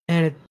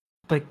 And it,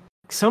 like,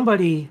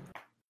 somebody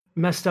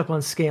messed up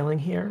on scaling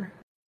here.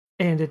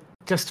 And it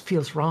just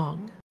feels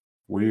wrong.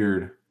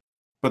 Weird.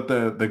 But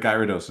the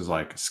Gyarados is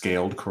like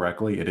scaled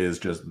correctly. It is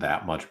just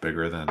that much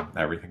bigger than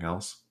everything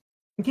else.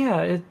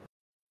 Yeah,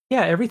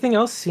 everything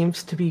else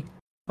seems to be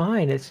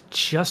fine. It's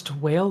just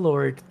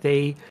Wailord.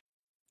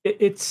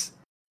 It's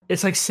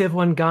like Civ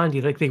 1 Gandhi.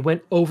 Like they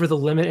went over the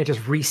limit and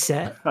just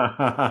reset.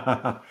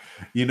 What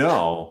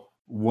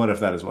if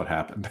that is what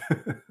happened?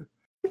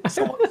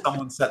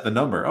 someone set the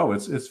number. Oh,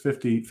 it's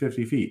 50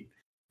 feet.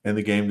 And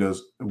the game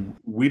goes,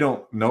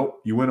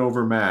 nope, you went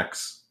over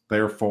max.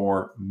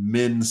 Therefore,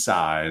 min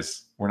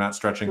size. We're not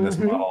stretching this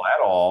model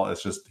at all.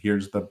 It's just,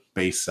 here's the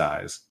base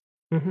size.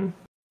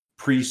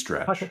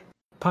 Pre-stretch.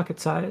 Pocket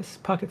size,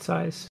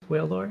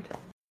 Wailord.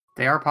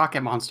 They are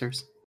pocket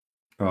monsters.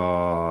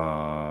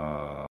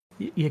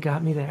 You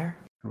got me there.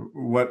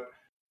 What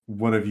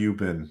have you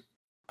been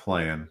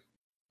playing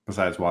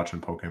besides watching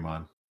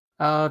Pokemon?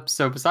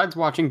 So besides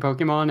watching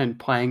Pokemon and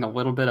playing a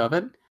little bit of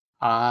it,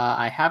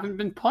 I haven't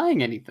been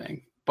playing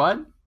anything. But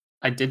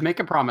I did make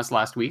a promise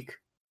last week.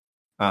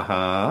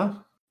 Uh-huh.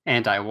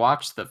 And I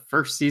watched the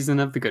first season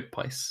of The Good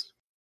Place.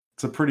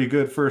 It's a pretty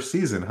good first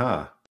season,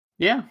 huh?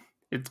 Yeah,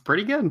 it's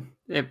pretty good.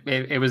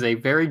 It was a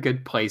very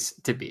good place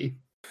to be.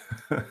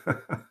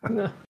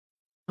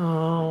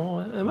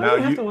 Oh, am I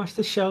gonna have to watch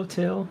the show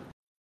too?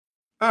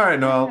 All right,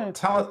 Noel,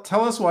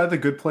 tell us why The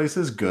Good Place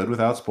is good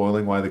without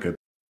spoiling why The Good.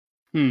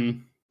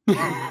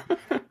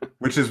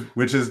 which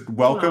is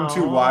welcome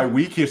to why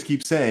we just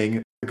keep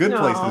saying The Good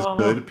Place is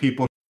good.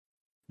 People,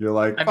 you're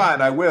like,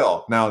 fine, I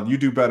will. Now you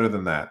do better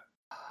than that.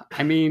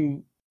 I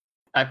mean,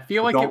 I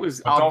feel like it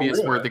was obvious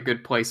where The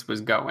Good Place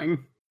was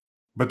going.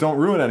 But don't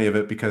ruin any of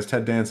it because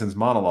Ted Danson's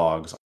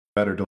monologues are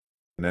better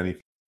than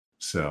anything.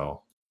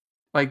 So,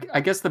 like,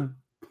 I guess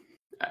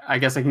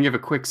I can give a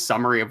quick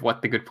summary of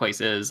what The Good Place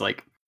is.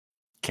 Like,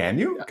 can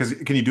you? Because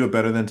can you do it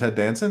better than Ted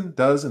Danson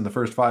does in the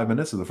first 5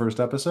 minutes of the first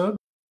episode?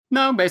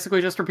 No,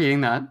 basically just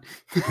repeating that.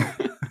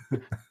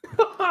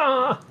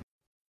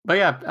 But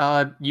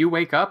yeah, you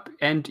wake up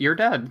and you're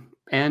dead,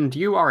 and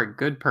you are a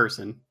good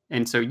person,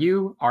 and so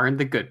you are in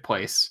the good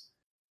place,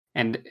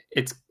 and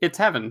it's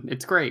heaven.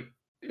 It's great.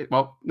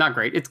 Well, not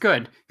great. It's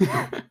good.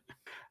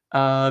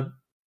 Also,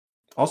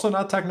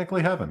 not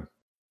technically heaven.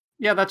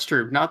 Yeah, that's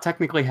true. Not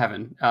technically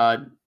heaven.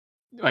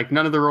 Like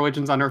none of the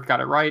religions on Earth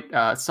got it right.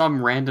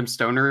 Some random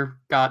stoner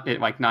got it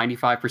like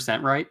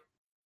 95% right.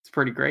 It's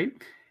pretty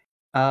great.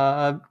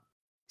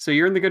 So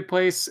you're in the good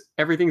place.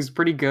 Everything's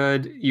pretty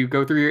good. You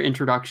go through your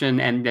introduction,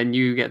 and then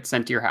you get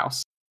sent to your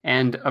house.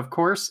 And of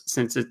course,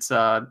 since it's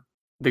the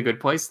good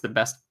place, the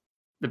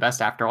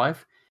best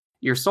afterlife,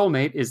 your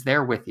soulmate is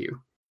there with you,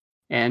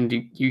 and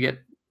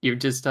you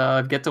just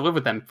get to live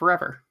with them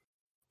forever.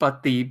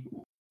 But the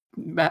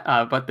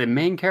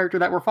main character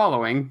that we're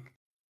following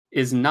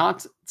is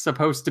not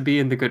supposed to be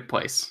in the good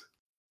place,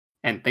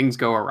 and things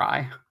go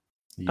awry.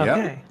 Yep.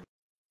 Okay.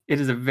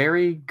 It is a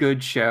very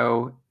good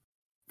show.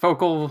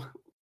 Focal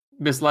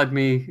misled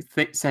me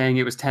saying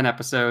it was 10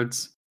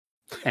 episodes,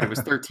 and it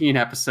was 13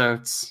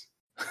 episodes.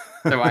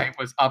 So I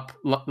was up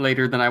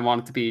later than I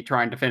wanted to be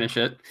trying to finish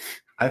it.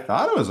 I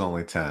thought it was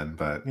only 10,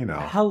 but you know.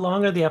 How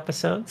long are the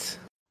episodes?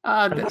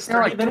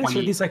 They're like 20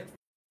 or these like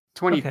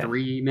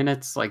 23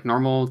 minutes, like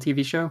normal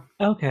TV show.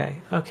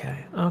 Okay.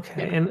 Yeah.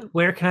 And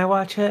where can I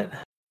watch it?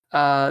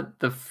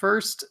 The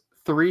first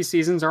 3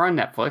 seasons are on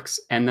Netflix,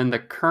 and then the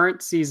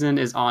current season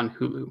is on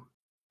Hulu.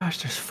 Gosh,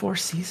 there's 4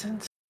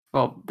 seasons?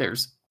 Well,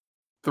 there's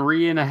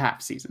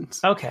 3.5 seasons.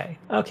 Okay.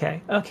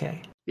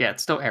 Yeah,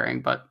 it's still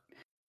airing, but...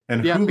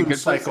 And yeah, Hulu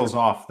cycles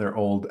off their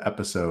old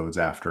episodes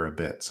after a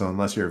bit. So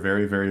unless you're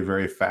very, very,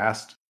 very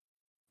fast,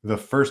 the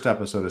first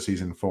episode of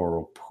season 4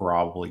 will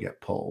probably get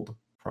pulled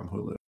from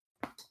Hulu.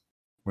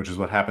 Which is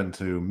what happened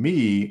to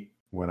me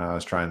when I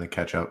was trying to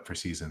catch up for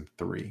season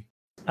 3.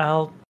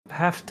 I'll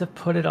have to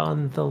put it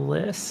on the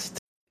list.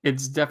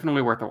 It's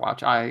definitely worth a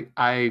watch.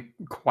 I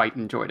quite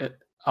enjoyed it.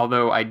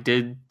 Although I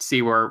did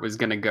see where it was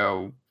going to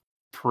go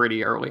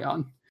pretty early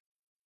on.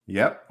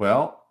 Yep.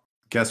 Well,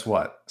 guess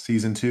what?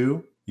 Season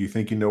 2, you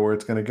think you know where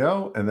it's going to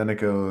go, and then it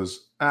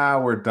goes,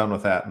 we're done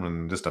with that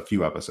in just a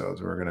few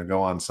episodes. We're going to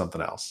go on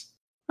something else.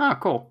 Oh,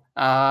 cool.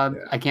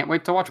 I can't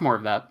wait to watch more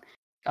of that.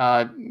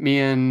 Me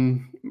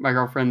and my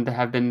girlfriend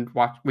have been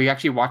we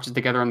actually watched it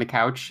together on the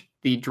couch.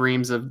 The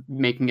dreams of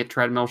making a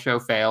treadmill show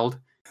failed.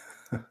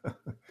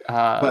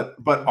 But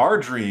our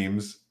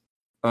dreams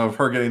of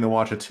her getting to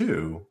watch it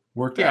too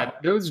worked out.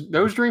 Yeah,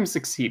 those dreams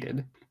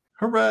succeeded.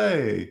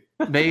 Hooray!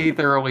 They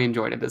thoroughly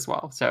enjoyed it as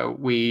well. So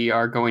we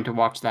are going to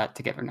watch that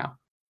together now.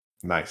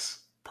 Nice.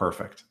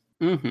 Perfect.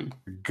 Mm-hmm.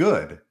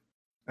 Good.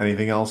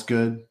 Anything else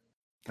good?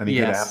 Any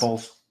good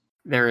apples?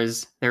 There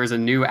is a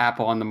new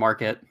apple on the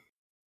market.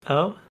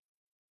 Oh?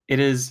 It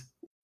is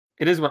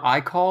what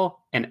I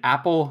call an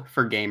apple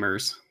for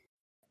gamers.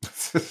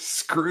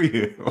 Screw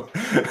you.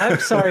 I'm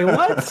sorry,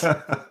 what?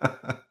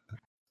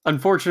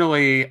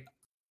 Unfortunately,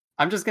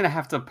 I'm just going to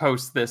have to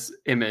post this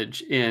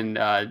image in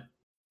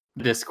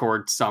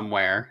Discord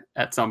somewhere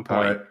at some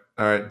point.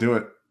 All right, do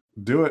it.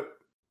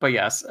 But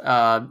yes,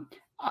 the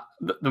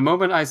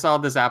moment I saw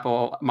this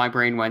apple, my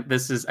brain went,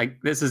 this is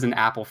an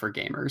apple for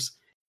gamers.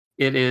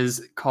 It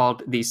is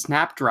called the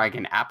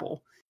Snapdragon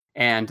Apple,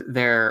 and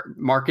their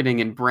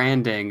marketing and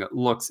branding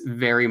looks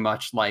very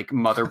much like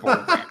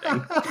motherboard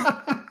branding.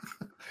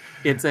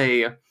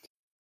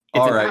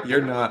 All right,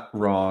 you're not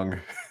wrong.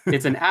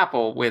 It's an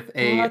apple with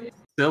a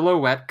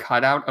silhouette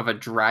cutout of a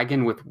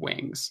dragon with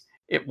wings.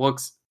 It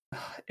looks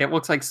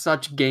like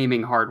such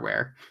gaming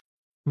hardware.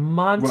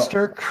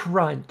 Monster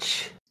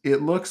Crunch.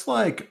 It looks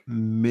like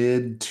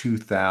mid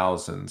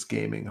 2000s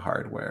gaming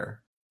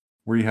hardware,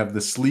 where you have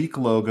the sleek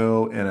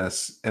logo and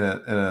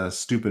a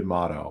stupid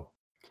motto.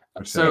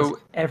 So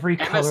every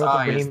color MSI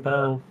of the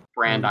rainbow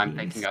brand I'm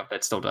thinking of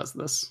that still does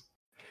this.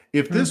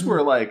 If this Mhm.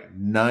 were like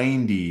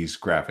 90s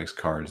graphics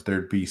cards,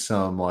 there'd be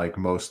some like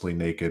mostly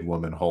naked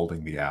woman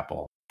holding the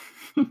apple.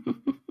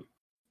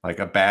 Like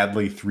a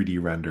badly 3D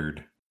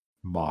rendered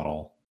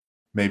model.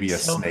 Maybe a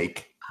So-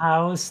 snake.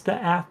 How's the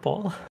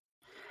apple?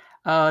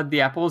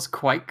 The apple is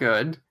quite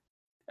good.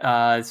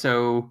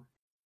 So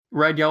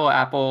red yellow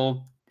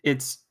apple,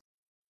 it's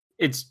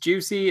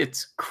juicy,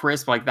 it's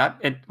crisp like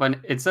that.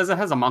 When it says it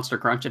has a monster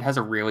crunch, it has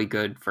a really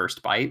good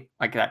first bite.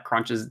 Like that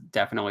crunch is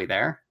definitely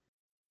there.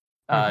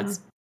 Mhm.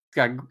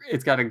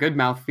 It's got a good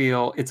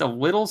mouthfeel. It's a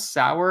little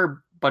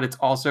sour, but it's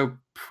also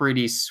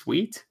pretty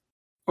sweet.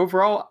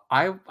 Overall,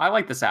 I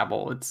like this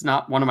apple. It's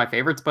not one of my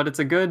favorites, but it's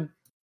a good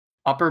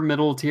upper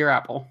middle tier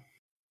apple.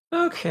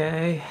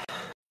 Okay.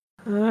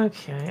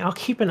 I'll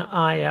keep an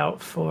eye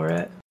out for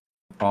it.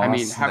 I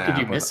mean, how could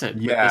you miss it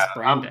with this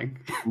branding?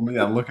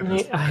 Yeah, look at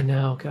this. I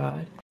know,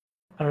 God.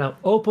 I don't know.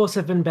 Opals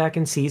have been back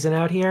in season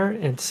out here,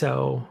 and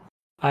so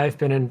I've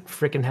been in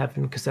freaking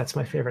heaven because that's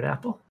my favorite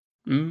apple.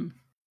 Mm.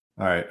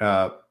 All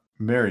right.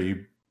 Mary,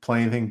 you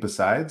play anything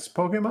besides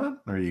Pokemon?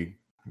 Are you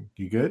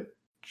good?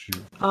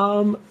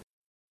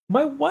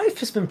 My wife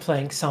has been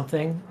playing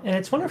something, and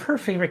it's one of her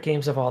favorite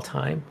games of all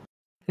time.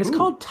 It's Ooh.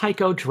 called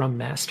Taiko Drum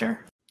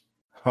Master.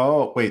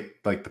 Oh, wait,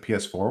 like the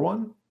PS4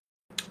 one?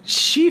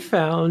 She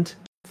found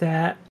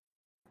that,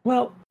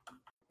 well,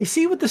 you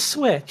see with the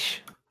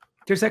Switch,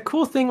 there's that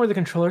cool thing where the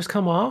controllers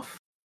come off.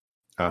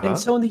 Uh-huh. And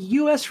so in the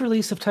US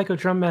release of Taiko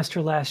Drum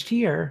Master last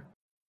year,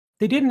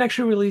 they didn't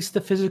actually release the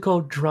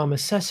physical drum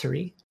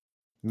accessory.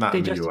 Not They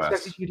in the just US.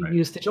 expected you to right.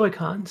 use the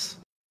Joy-Cons.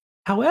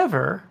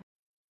 However,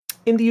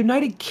 in the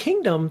United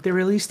Kingdom, they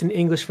released an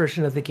English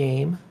version of the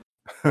game,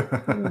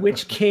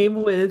 which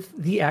came with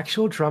the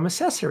actual drum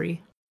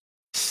accessory.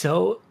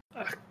 So,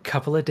 a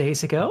couple of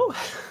days ago,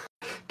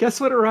 guess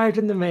what arrived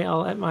in the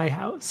mail at my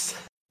house?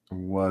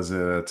 Was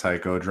it a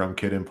Taiko drum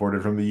kit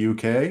imported from the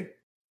UK?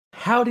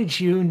 How did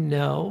you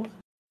know?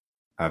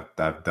 I've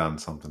done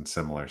something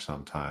similar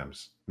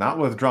sometimes. Not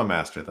with Drum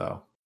Master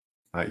though.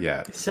 Not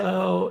yet.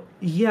 So,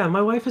 yeah,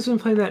 my wife has been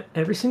playing that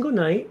every single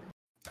night.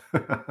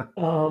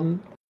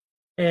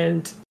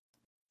 And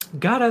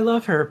God, I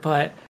love her,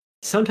 but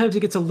sometimes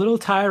it gets a little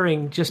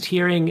tiring just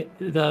hearing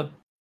the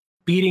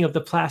beating of the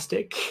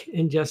plastic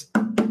and just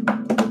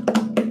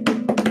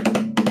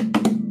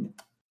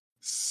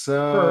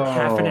So for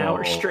half an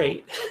hour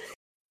straight.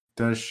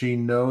 Does she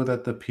know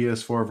that the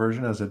PS4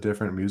 version has a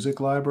different music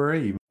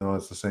library, even though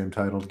it's the same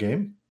titled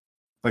game?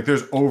 Like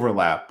there's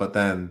overlap, but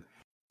then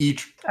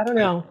each I don't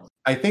know.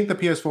 I think the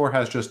PS4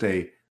 has just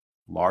a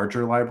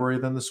larger library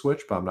than the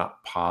Switch, but I'm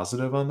not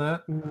positive on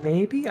that.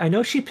 Maybe. I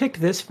know she picked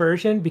this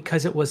version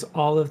because it was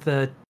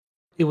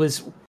it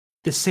was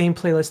the same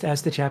playlist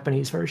as the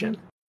Japanese version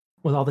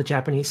with all the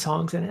Japanese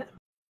songs in it.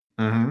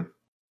 Mm-hmm.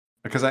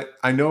 Because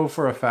I know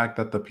for a fact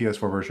that the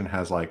PS4 version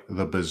has like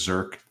the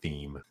Berserk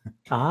theme.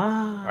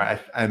 Ah.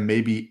 And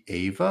maybe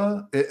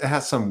Ava. It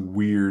has some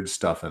weird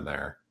stuff in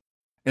there.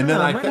 And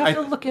then I might have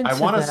to look into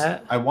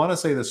that. I want to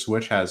say the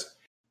Switch has.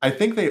 I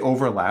think they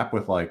overlap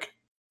with like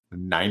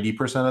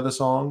 90% of the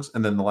songs,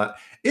 and then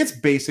it's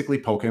basically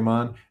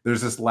Pokemon.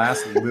 There's this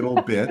last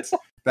little bit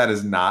that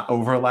is not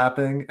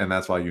overlapping, and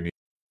that's why you need.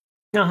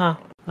 I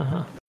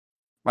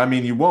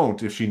mean, you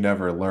won't if she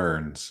never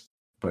learns,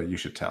 but you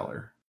should tell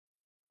her.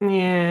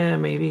 Yeah,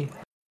 maybe.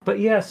 But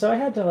yeah, so I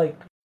had to like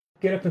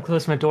get up and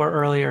close my door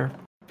earlier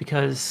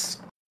because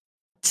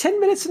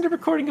 10 minutes into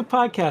recording a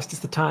podcast is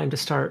the time to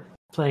start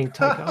playing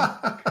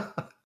Taiko.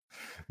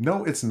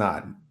 No, it's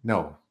not.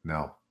 No.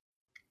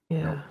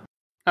 Yeah.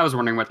 I was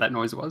wondering what that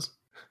noise was.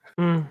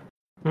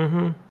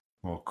 Mm-hmm.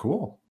 Well,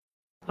 cool.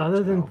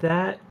 Other than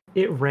that,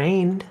 it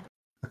rained.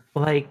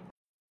 Like,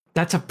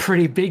 that's a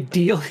pretty big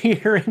deal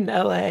here in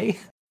LA.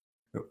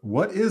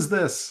 What is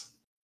this?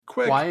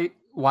 Quick.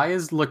 Why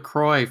is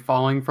LaCroix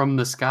falling from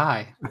the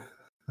sky?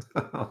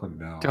 Oh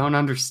no. Don't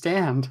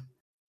understand.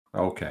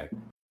 Okay.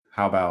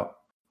 How about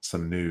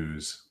some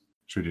news?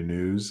 Should we do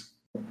news?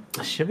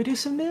 Should we do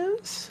some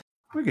news?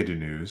 We could do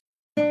news.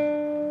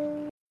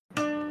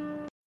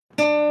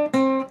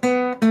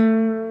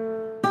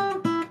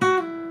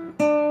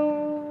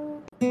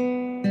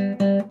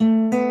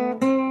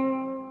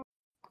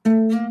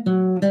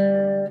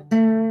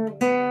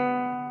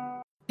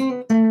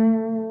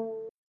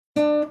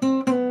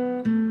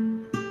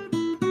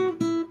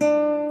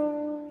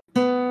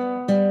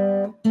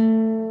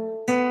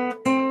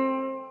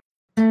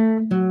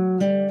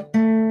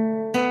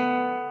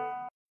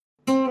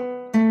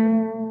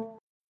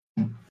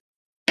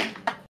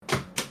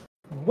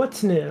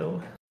 What's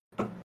new?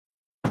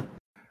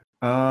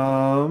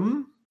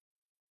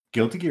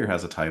 Guilty Gear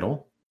has a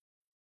title.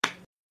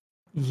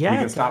 Yeah, we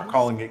can stop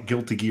calling it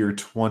Guilty Gear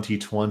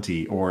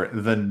 2020 or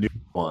the new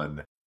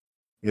one.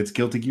 It's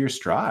Guilty Gear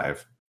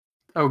Strive.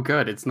 Oh,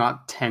 good. It's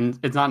not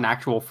It's not an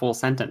actual full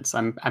sentence.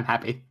 I'm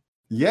happy.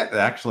 Yeah,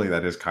 actually,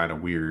 that is kind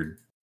of weird.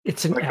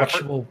 It's an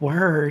actual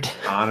word.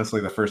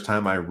 Honestly, the first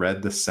time I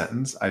read the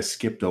sentence, I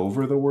skipped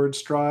over the word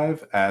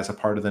strive as a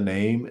part of the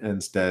name and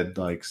instead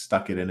like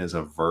stuck it in as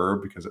a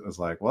verb because it was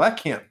like, well, that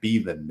can't be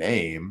the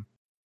name.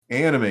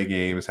 anime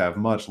games have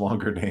much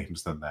longer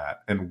names than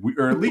that,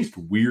 or at least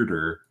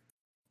weirder.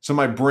 So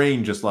my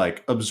brain just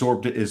like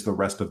absorbed it as the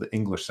rest of the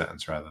English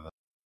sentence rather than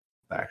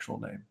the actual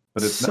name.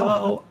 But it's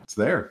it's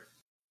there.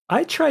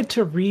 I tried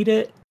to read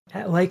it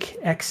at like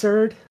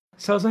Xrd,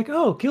 so I was like,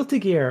 "Oh, Guilty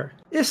Gear,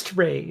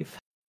 Istrave."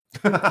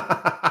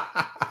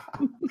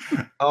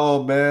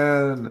 Oh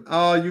man!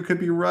 Oh, you could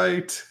be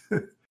right.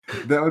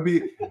 That would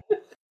be.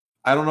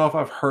 I don't know if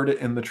I've heard it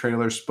in the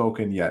trailer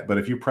spoken yet, but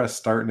if you press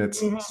start and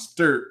it's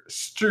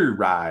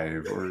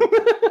Strive or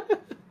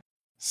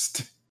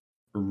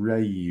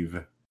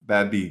Rave,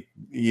 that'd be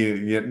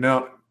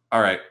no.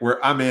 All right,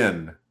 I'm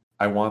in.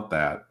 I want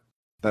that.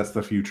 That's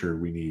the future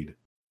we need.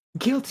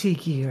 Guilty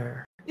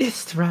Gear,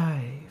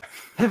 Istrive,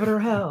 Heaven or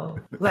Hell,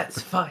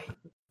 let's fight.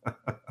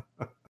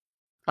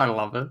 I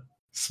love it.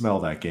 Smell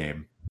that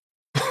game.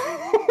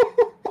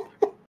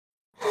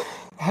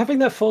 Having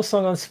that full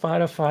song on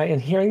Spotify and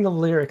hearing the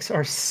lyrics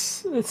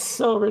it's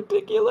so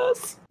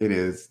ridiculous. It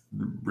is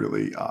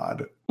really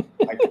odd.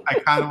 I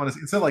kind of want to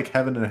see, instead of like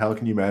Heaven and Hell,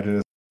 can you imagine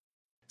it?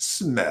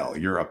 Smell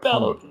your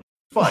opponent.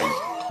 Fight.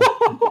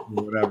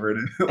 Whatever it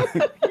is.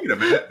 Wait a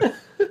minute.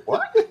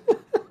 What?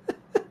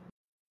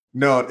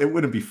 No, it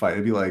wouldn't be fight.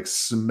 It'd be like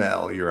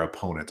smell your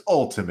opponent.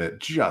 Ultimate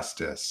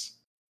justice.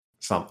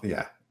 Something.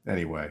 Yeah.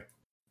 Anyway.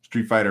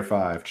 Street Fighter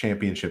V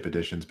Championship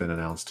Edition's been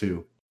announced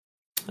too.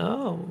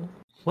 Oh.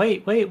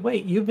 Wait.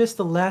 You missed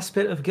the last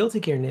bit of Guilty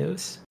Gear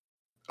news.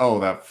 Oh,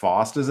 that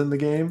Faust is in the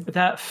game?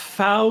 That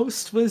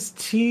Faust was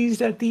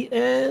teased at the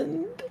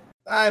end.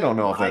 I don't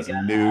know if that's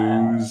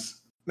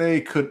news. They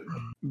could.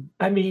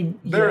 I mean,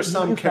 there are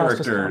some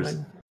characters.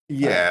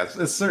 Yeah,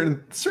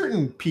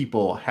 certain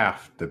people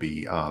have to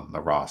be on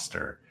the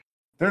roster.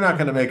 They're not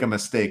going to make a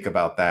mistake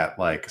about that,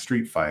 like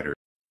Street Fighter.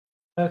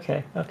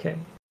 Okay.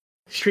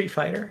 Street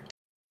Fighter.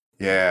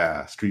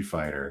 Yeah, Street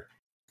Fighter.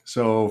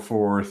 So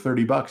for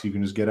 $30, you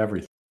can just get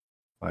everything.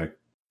 Like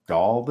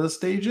all the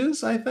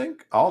stages, I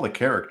think. All the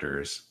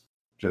characters.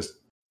 Just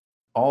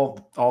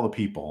all the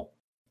people.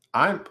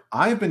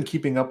 I've been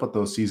keeping up with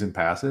those season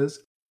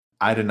passes.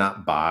 I did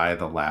not buy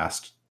the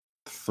last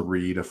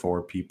 3 to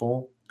 4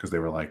 people because they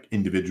were like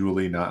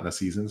individually not in a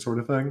season sort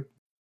of thing.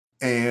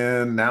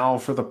 And now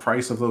for the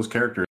price of those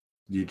characters,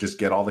 you just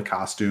get all the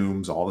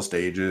costumes, all the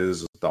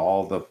stages,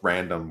 all the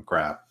random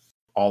crap,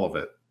 all of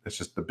it. It's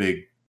just the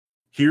big,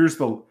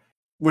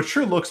 what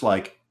sure looks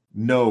like,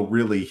 no,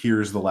 really,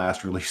 here's the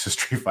last release of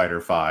Street Fighter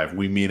V.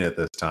 We mean it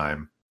this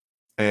time.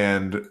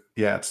 And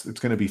yeah, it's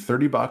going to be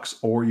 $30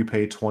 or you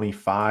pay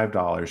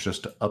 $25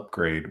 just to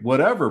upgrade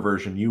whatever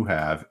version you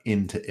have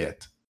into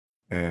it.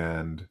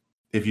 And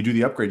if you do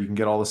the upgrade, you can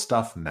get all the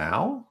stuff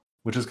now,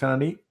 which is kind of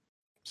neat.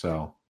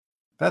 So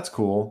that's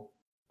cool.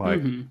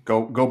 Like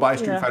go buy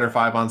Street Fighter V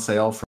on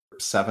sale for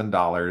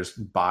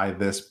 $7, buy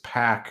this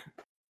pack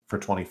for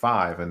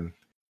 $25, and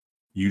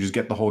you just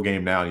get the whole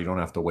game now. And you don't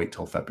have to wait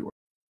till February.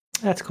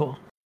 That's cool.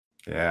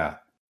 Yeah.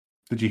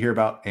 Did you hear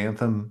about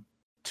Anthem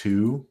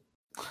 2?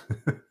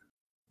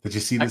 Did you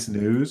see this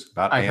news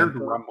about I heard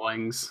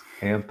rumblings.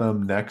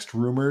 Anthem Next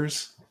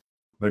rumors?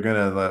 They're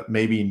gonna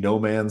maybe No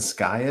Man's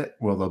Sky it.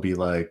 Well, they'll be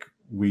like,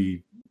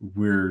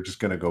 we're just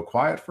gonna go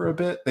quiet for a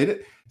bit. They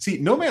did see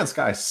No Man's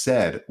Sky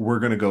said we're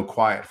gonna go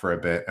quiet for a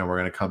bit and we're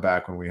gonna come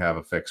back when we have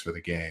a fix for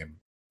the game.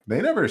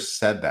 They never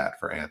said that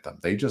for Anthem.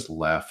 They just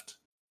left.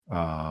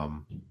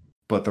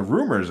 But the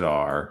rumors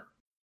are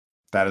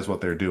that is what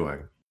they're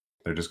doing.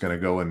 They're just gonna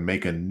go and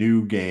make a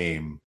new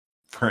game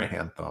for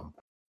Anthem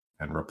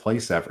and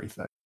replace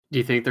everything. Do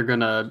you think they're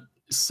gonna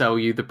sell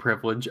you the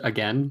privilege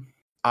again?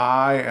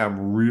 I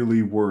am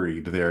really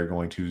worried they're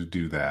going to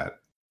do that.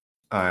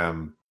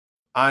 I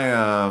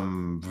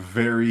am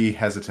very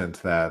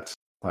hesitant that,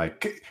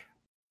 like,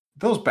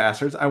 those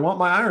bastards. I want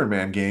my Iron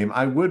Man game.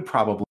 I would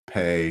probably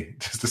pay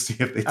just to see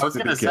if they. I was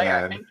going to say,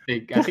 I think they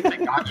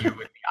got you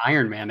with the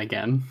Iron Man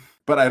again.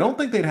 But I don't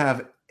think they'd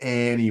have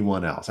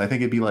anyone else. I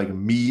think it'd be like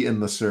me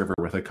in the server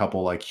with a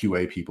couple like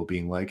QA people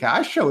being like,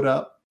 "I showed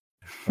up."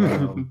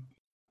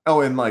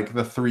 And like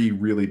the 3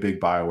 really big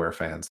BioWare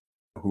fans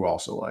who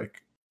also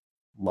like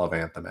love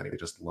Anthem anyway,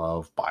 just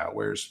love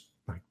BioWare's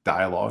like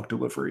dialogue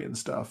delivery and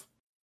stuff.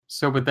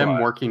 So with them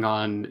working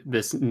on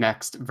this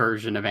next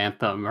version of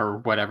Anthem or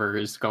whatever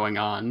is going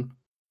on,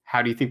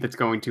 how do you think that's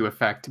going to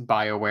affect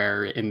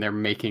BioWare in their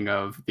making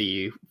of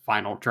the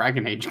final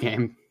Dragon Age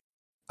game?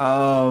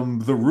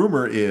 The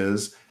rumor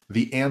is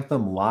the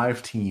Anthem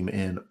live team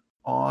in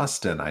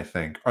Austin, I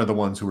think, are the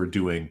ones who are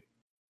doing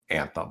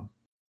Anthem.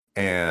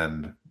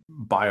 And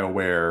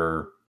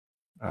BioWare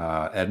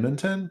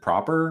Edmonton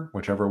proper,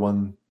 whichever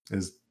one's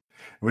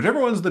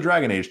the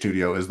Dragon Age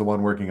studio is the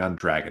one working on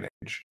Dragon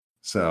Age.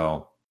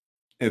 So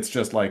it's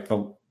just like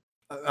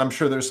I'm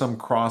sure there's some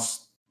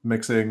cross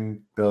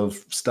mixing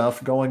of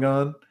stuff going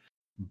on,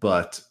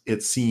 but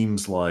it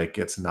seems like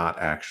it's not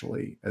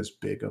actually as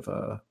big of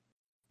a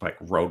like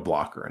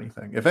roadblock or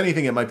anything. If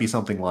anything, it might be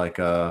something like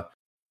I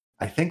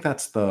think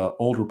that's the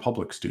Old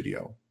Republic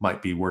studio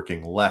might be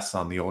working less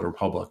on the Old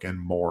Republic and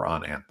more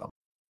on Anthem.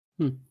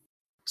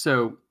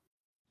 So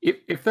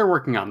if they're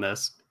working on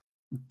this,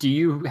 Do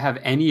you have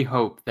any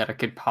hope that it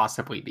could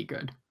possibly be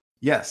good?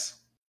 Yes,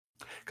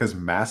 because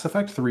Mass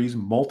Effect 3's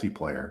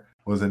multiplayer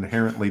was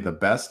inherently the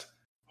best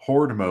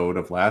horde mode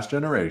of last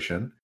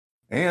generation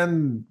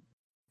and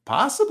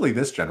possibly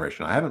this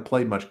generation. I haven't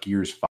played much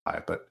Gears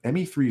 5, but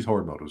ME3's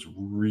horde mode was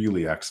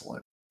really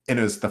excellent. And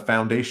it was the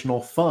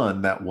foundational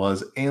fun that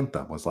was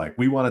Anthem. Was like,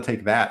 we want to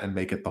take that and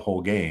make it the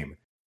whole game.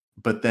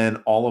 But then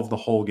all of the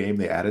whole game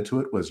they added to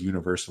it was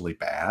universally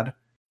bad.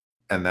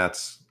 And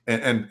that's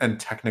and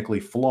technically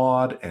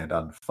flawed and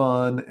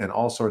unfun and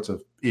all sorts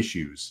of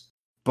issues.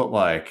 But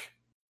like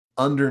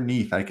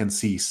underneath, I can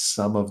see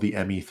some of the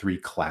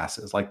ME3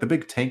 classes. Like the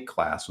big tank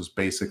class was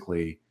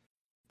basically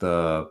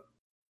the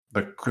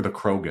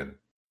Krogan,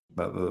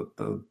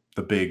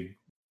 the big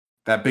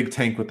that big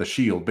tank with the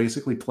shield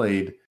basically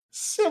played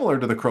similar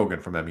to the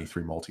Krogan from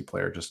ME3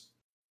 multiplayer. Just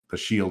the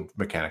shield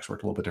mechanics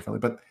worked a little bit differently,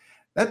 but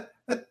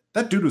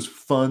that dude was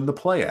fun to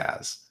play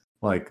as.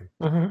 Like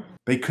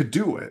they could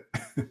do it,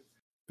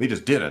 they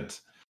just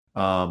didn't.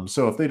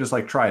 So if they just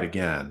like try it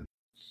again,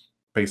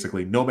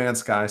 basically No Man's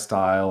Sky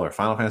style or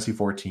Final Fantasy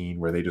 14,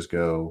 where they just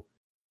go,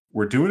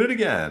 we're doing it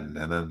again,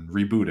 and then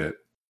reboot it.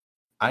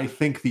 I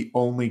think the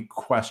only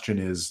question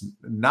is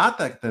not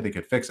that they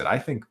could fix it. I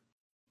think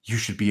you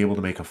should be able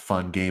to make a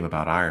fun game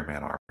about Iron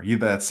Man armor.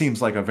 That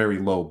seems like a very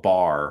low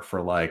bar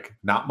for like,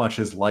 not much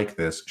is like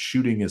this.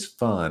 Shooting is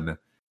fun.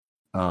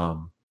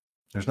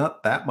 There's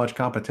not that much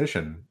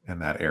competition in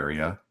that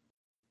area.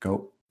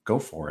 Go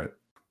for it.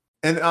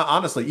 And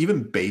honestly,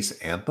 even base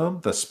Anthem,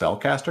 the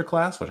spellcaster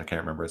class, which I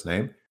can't remember his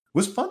name,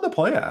 was fun to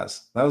play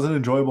as. That was an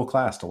enjoyable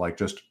class to like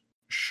just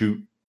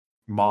shoot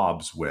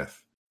mobs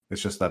with.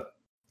 It's just that,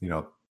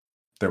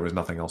 there was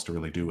nothing else to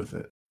really do with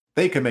it.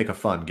 They can make a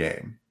fun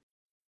game.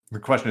 The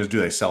question is, do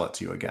they sell it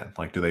to you again?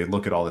 Like, do they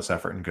look at all this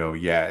effort and go,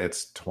 yeah,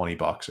 it's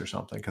 $20 or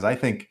something? Because I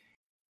think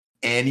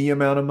any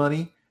amount of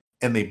money,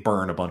 and they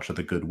burn a bunch of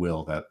the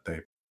goodwill that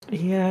they...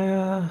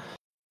 Yeah.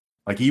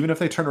 Like, even if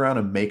they turn around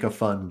and make a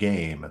fun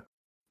game,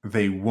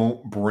 they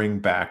won't bring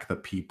back the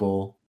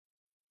people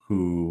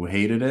who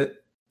hated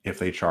it if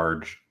they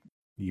charge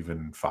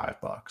even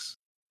 $5.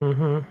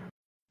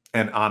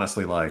 And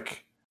honestly,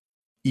 like,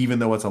 even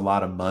though it's a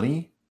lot of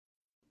money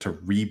to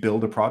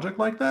rebuild a project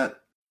like that,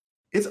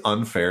 it's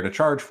unfair to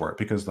charge for it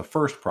because the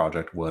first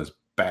project was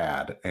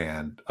bad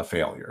and a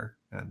failure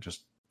and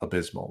just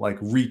abysmal. Like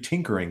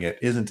retinkering it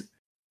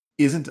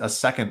isn't a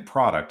second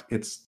product.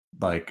 It's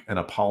like an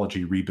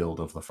apology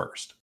rebuild of the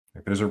first.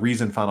 Like, there's a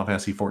reason Final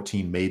Fantasy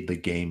 14 made the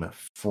game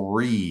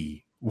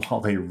free while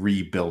they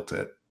rebuilt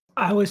it.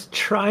 I was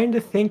trying to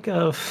think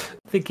of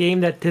the game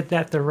that did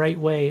that the right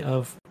way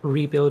of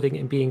rebuilding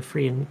and being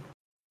free in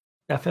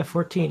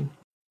FF14.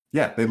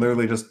 Yeah, they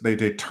literally just they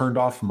turned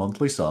off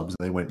monthly subs.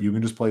 They went, you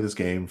can just play this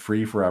game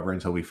free forever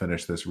until we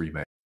finish this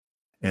remake.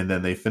 And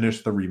then they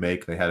finished the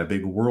remake. They had a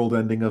big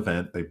world-ending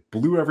event. They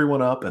blew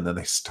everyone up, and then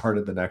they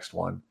started the next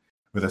one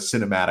with a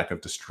cinematic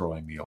of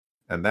destroying the old.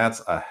 And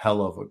that's a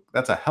hell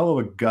of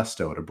a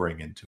gusto to bring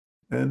into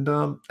it.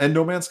 And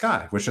No Man's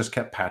Sky, which just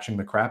kept patching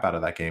the crap out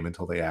of that game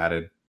until they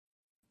added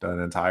an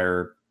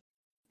entire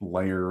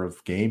layer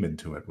of game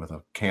into it with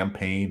a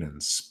campaign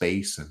and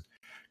space and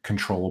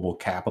controllable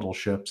capital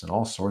ships and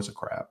all sorts of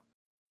crap.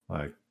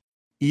 Like,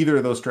 either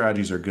of those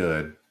strategies are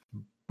good.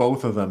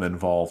 Both of them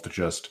involved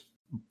just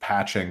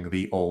patching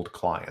the old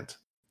client.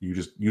 You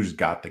just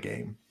got the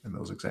game in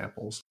those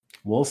examples.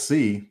 We'll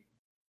see.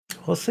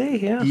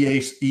 Yeah.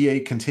 EA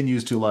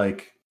continues to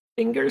like,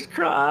 fingers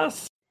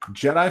crossed.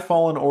 Jedi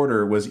Fallen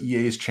Order was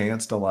EA's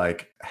chance to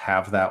like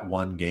have that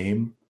one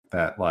game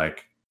that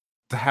like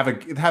to have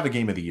a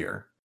game of the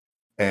year.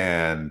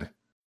 And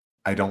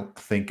I don't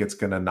think it's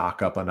going to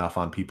knock up enough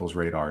on people's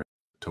radar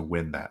to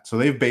win that. So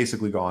they've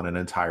basically gone an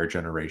entire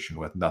generation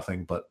with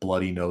nothing but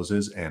bloody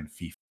noses and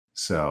FIFA.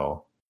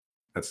 So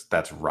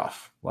that's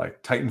rough.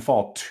 Like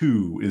Titanfall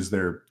 2 is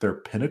their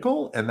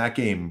pinnacle, and that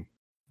game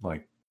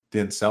like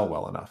didn't sell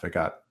well enough. It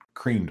got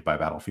creamed by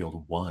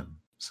Battlefield 1.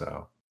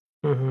 So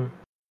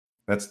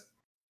it's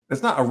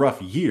not a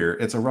rough year.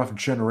 It's a rough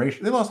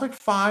generation. They lost like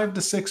 5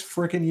 to 6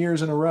 freaking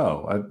years in a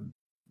row.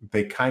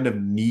 They kind of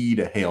need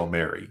a Hail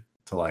Mary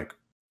to like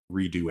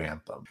redo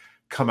Anthem.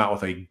 Come out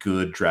with a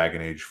good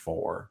Dragon Age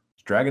 4.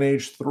 Dragon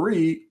Age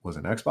 3 was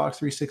an Xbox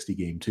 360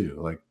 game too.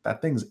 Like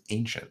that thing's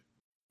ancient.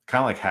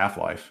 Kind of like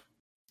Half-Life.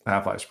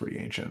 Half-Life's pretty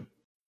ancient.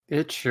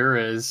 It sure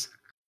is.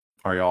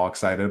 Are y'all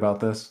excited about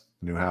this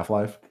new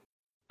Half-Life?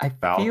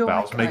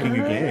 Valve's making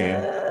a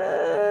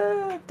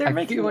game.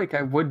 I feel like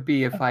I would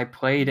be if I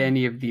played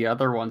any of the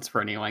other ones for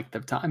any length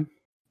of time.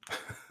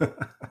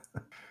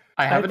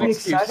 I'd be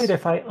excited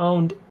if I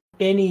owned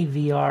any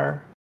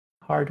VR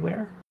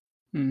hardware.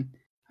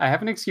 I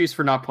have an excuse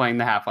for not playing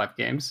the Half-Life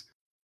games.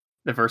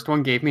 The first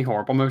one gave me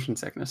horrible motion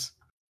sickness.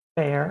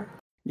 Fair.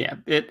 Yeah,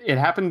 it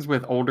happens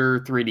with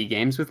older 3D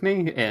games with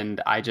me, and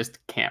I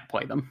just can't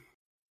play them.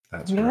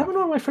 That's I happened to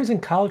one of my friends in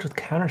college with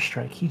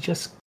Counter-Strike. He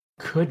just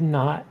could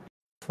not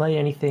play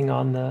anything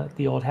on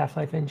the old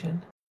Half-Life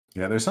engine.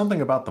 Yeah, there's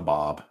something about the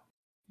Bob.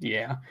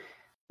 Yeah.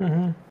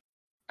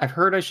 I've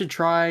heard I should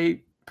try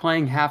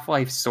playing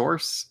Half-Life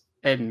Source,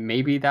 and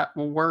maybe that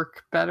will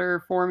work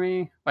better for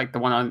me, like the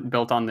one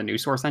built on the new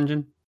Source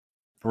engine.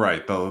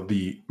 Right,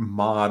 the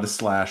mod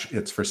 /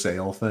 it's for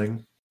sale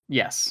thing.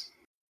 Yes.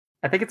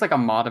 I think it's like a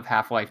mod of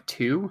Half-Life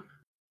 2.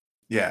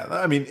 Yeah,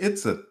 I mean,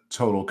 it's a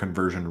total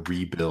conversion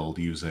rebuild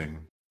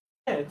using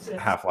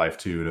Half-Life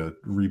 2 to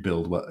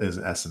rebuild what is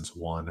Essence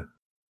 1.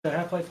 The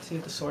Half-Life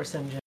 2, the Source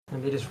engine,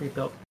 and they just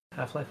rebuilt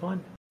Half-Life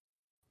 1.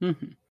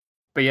 Mm-hmm.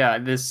 But yeah,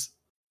 this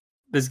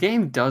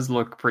game does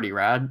look pretty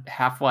rad.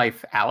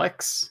 Half-Life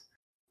Alyx,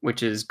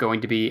 which is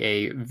going to be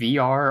a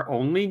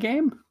VR-only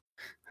game.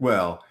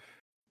 Well,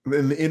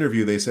 in the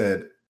interview, they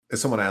said, as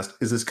someone asked,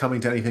 is this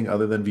coming to anything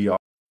other than VR?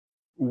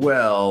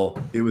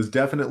 Well, it was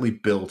definitely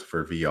built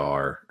for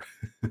VR.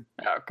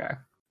 Okay.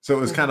 So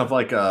it was kind of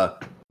like a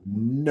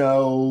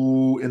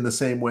no, in the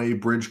same way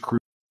Bridge Crew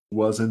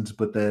wasn't,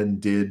 but then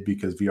did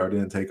because VR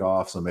didn't take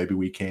off. So maybe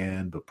we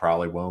can, but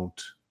probably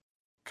won't.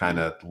 Kind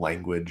of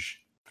language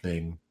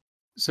thing.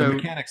 So the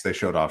mechanics they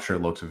showed off sure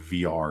looked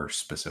VR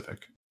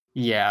specific.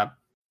 Yeah.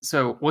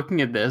 So looking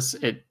at this,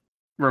 it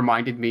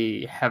reminded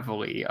me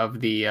heavily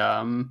of the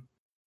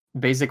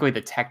basically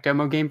the tech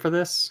demo game for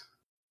this,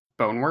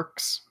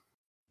 Boneworks.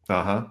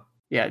 Uh-huh.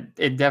 Yeah,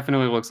 it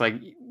definitely looks like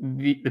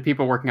the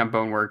people working on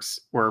Boneworks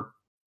were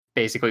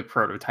basically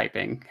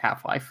prototyping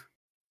Half-Life.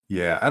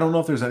 Yeah, I don't know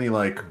if there's any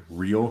like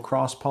real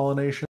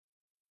cross-pollination,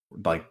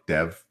 like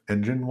dev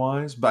engine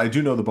wise, but I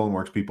do know the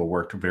Boneworks people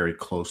worked very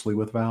closely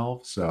with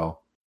Valve, so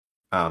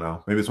I don't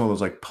know. Maybe it's one of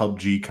those like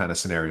PUBG kind of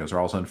scenarios where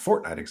all of a sudden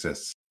Fortnite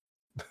exists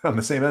on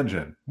the same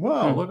engine.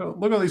 Wow, look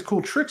at all these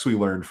cool tricks we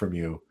learned from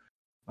you.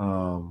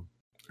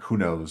 Who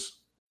knows?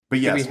 But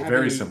yes,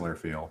 very similar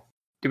feel.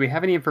 Do we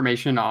have any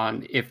information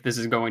on if this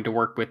is going to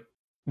work with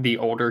the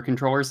older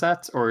controller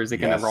sets, or is it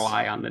going to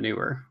rely on the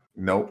newer?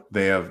 Nope.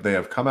 They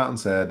have come out and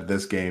said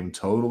this game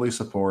totally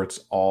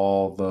supports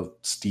all the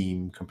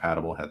Steam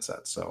compatible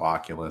headsets. So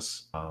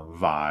Oculus,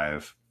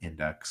 Vive,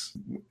 Index.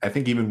 I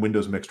think even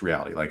Windows Mixed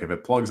Reality. Like if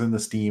it plugs into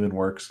Steam and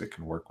works, it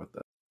can work with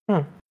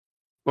it.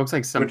 Looks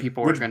like some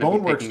people are going to be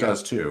picking Boneworks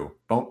does too.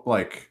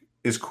 Like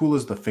as cool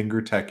as the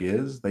finger tech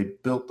is, they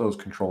built those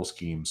control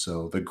schemes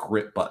so the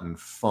grip button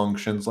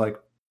functions like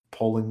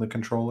pulling the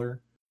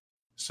controller.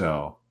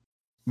 So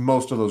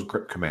most of those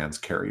grip commands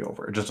carry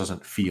over. It just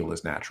doesn't feel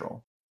as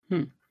natural.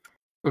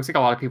 Looks like a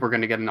lot of people are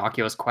going to get an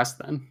Oculus Quest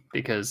then,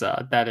 because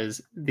that is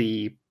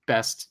the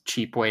best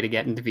cheap way to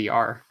get into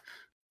VR.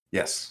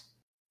 Yes,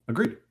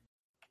 agreed.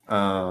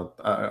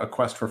 A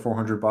Quest for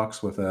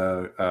 $400 with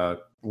a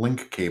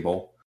link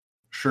cable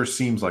sure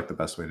seems like the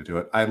best way to do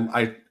it.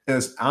 I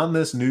as on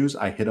this news,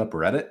 I hit up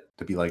Reddit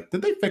to be like,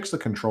 did they fix the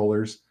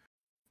controllers?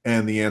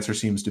 And the answer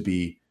seems to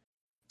be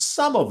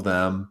some of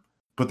them,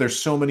 but there's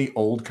so many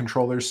old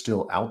controllers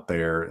still out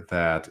there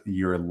that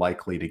you're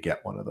likely to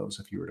get one of those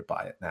if you were to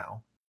buy it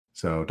now.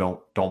 So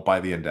don't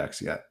buy the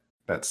Index yet.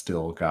 That's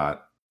still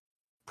got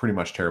pretty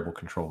much terrible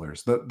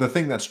controllers. The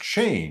thing that's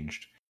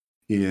changed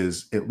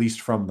is, at least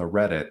from the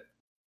Reddit,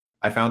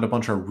 I found a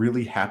bunch of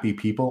really happy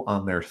people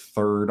on their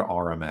third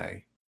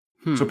RMA.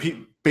 So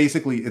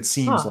basically, it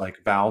seems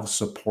like Valve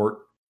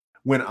support.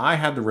 When I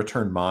had to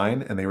return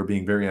mine, and they were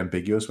being very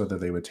ambiguous whether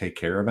they would take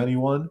care of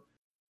anyone,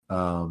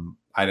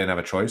 I didn't have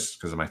a choice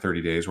because my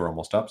 30 days were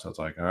almost up. So it's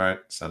like, all right,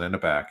 sending it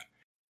back.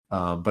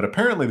 But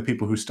apparently, the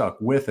people who stuck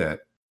with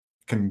it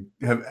can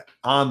have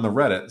on the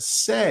Reddit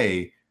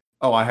say,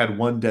 "Oh, I had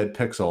one dead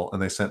pixel,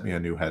 and they sent me a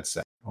new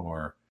headset,"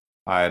 or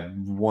 "I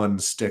had one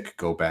stick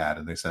go bad,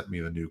 and they sent me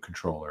the new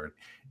controller."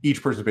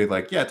 Each person paid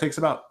like, "Yeah, it takes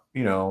about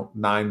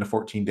 9 to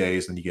 14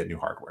 days, and you get new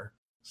hardware."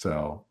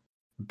 So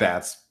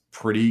that's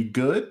pretty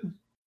good.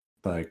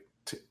 Like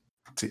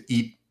to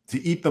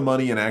eat the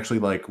money and actually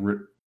like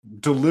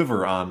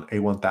deliver on a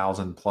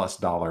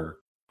 $1,000+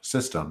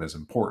 system is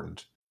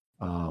important.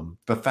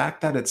 The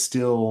fact that it's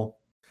still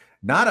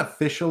not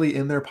officially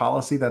in their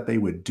policy that they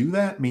would do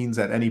that means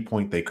at any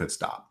point they could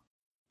stop.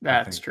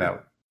 That's true.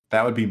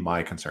 That would be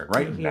my concern.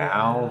 Right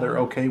now, they're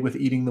okay with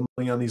eating the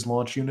money on these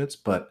launch units,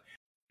 but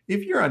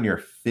if you're on your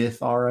 5th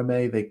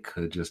RMA, they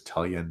could just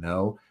tell you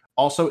no.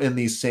 Also, in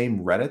these same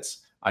Reddits,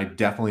 I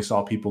definitely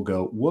saw people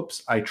go,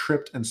 "Whoops, I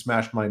tripped and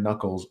smashed my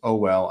knuckles. Oh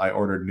well, I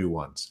ordered new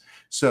ones."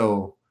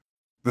 So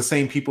the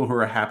same people who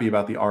are happy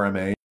about the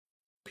RMA,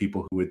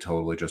 people who would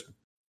totally just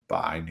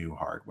buy new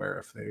hardware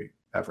if they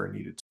ever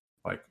needed to,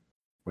 like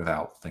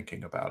without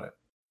thinking about it.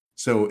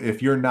 So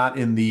if you're not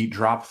in the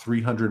drop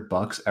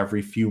 $300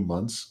 every few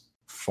months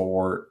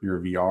for your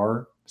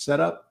VR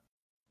setup,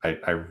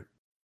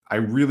 I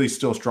really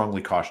still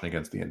strongly caution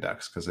against the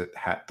Index because it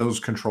had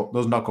those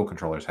knuckle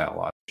controllers had a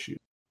lot of issues.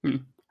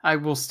 I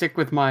will stick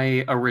with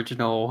my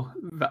original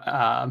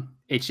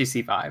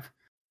HTC Vive.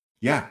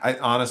 Yeah,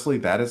 honestly,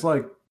 that is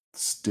like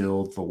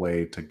still the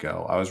way to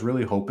go. I was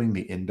really hoping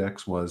the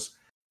Index was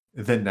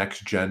the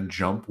next gen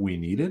jump we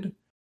needed,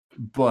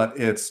 but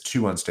it's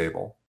too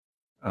unstable.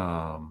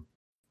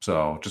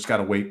 So just got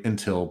to wait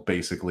until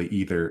basically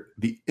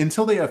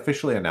until they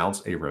officially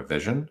announce a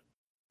revision,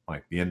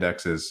 like the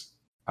Index is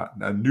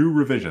a new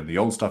revision, the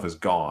old stuff is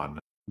gone,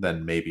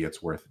 then maybe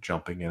it's worth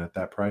jumping in at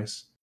that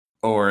price.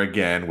 or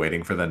again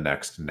waiting for the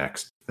next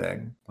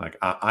thing. Like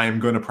I'm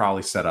going to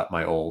probably set up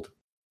my old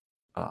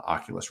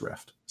Oculus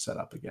Rift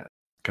setup again,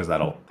 because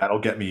that'll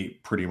get me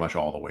pretty much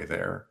all the way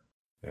there.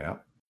 Yeah.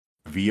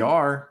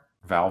 VR,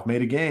 Valve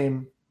made a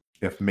game.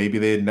 If maybe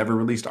they had never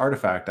released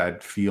Artifact,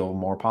 I'd feel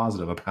more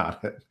positive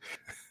about it.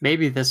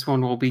 Maybe this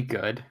one will be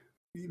good.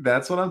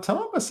 That's what I'm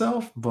telling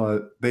myself,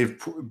 but they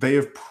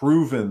have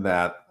proven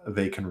that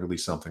they can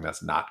release something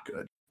that's not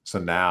good. So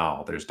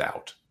now there's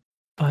doubt.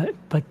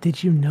 But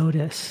did you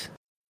notice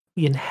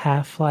in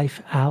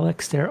Half-Life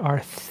Alyx there are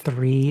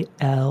 3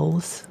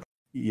 L's?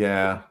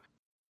 Yeah.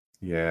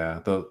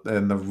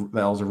 The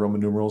L's are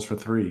Roman numerals for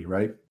 3,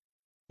 right?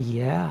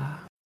 Yeah.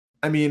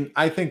 I mean,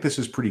 I think this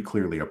is pretty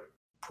clearly a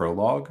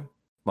prologue.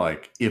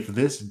 Like, if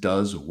this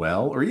does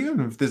well, or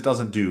even if this does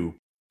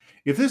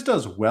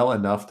well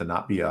enough to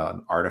not be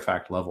an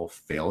Artifact level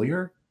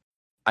failure,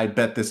 I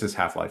bet this is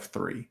Half-Life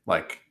 3,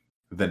 like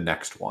the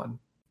next one.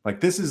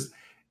 Like, this is,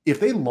 if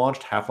they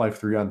launched Half-Life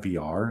 3 on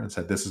VR and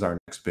said this is our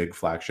next big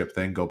flagship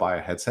thing, go buy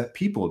a headset,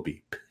 people would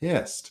be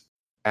pissed.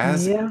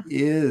 As it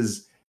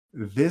is,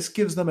 this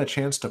gives them a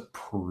chance to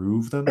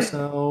prove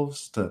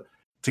themselves,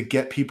 to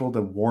get people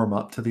to warm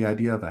up to the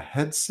idea of a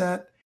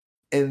headset.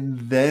 And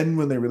then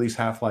when they release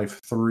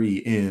Half-Life 3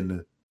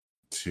 in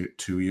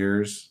 2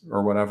 years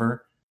or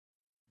whatever,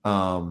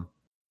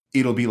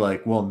 it'll be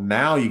like, well,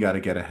 now you got to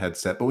get a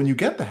headset. But when you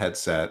get the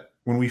headset,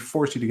 when we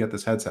force you to get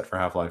this headset for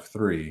Half-Life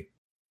 3,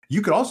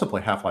 you could also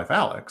play Half-Life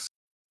Alyx.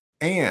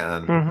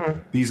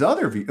 And these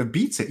other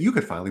Beat Saber, you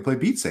could finally play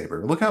Beat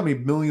Saber. Look how many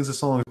millions of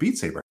songs Beat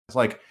Saber.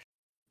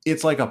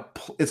 It's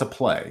a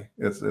play.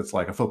 It's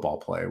like a football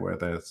play where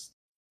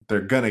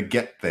they're gonna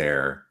get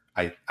there.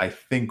 I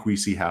think we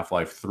see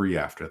Half-Life 3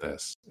 after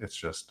this. It's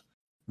just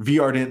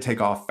VR didn't take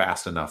off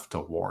fast enough to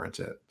warrant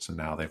it. So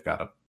now they've got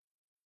to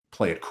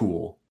play it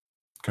cool,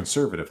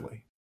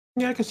 conservatively.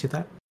 Yeah, I can see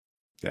that.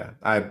 Yeah,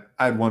 I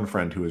had one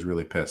friend who was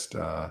really pissed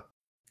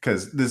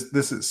because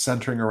this is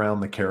centering around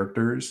the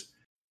characters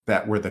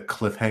that were the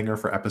cliffhanger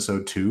for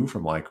episode 2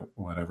 from like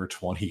whatever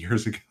 20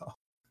 years ago.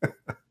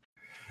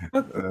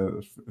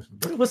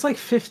 It was like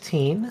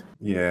 15.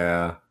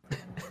 Yeah.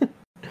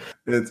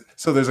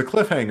 So there's a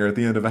cliffhanger at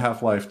the end of a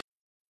Half-Life,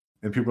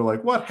 and people are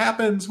like, what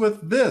happens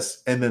with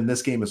this? And then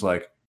this game is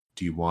like,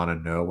 do you want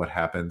to know what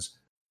happens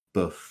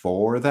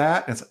before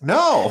that? And it's like,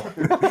 no.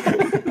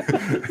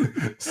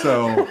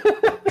 So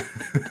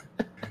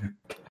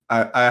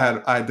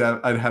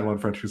I had one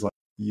friend who's like,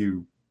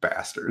 you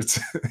bastards.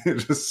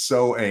 Just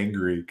so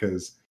angry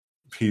because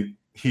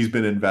he's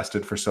been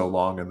invested for so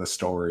long in the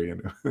story.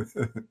 And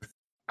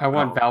I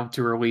want Valve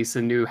to release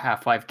a new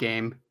Half-Life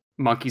game,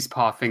 Monkey's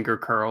Paw Finger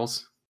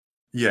Curls.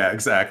 Yeah,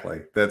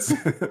 exactly. That's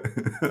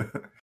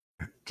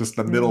just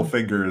the middle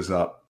finger is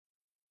up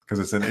because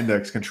it's an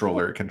index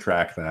controller. It can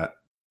track that.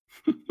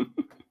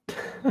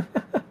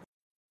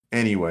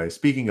 Anyway,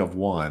 speaking of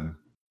one,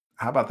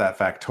 how about that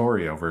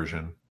Factorio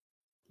version?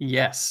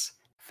 Yes,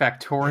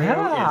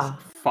 Factorio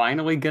is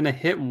finally going to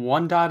hit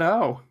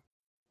 1.0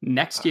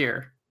 next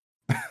year.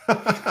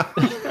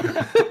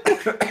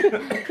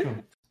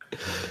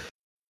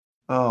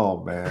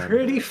 Oh, man.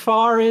 Pretty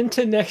far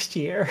into next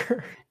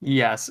year.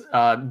 Yes,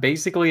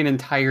 basically an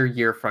entire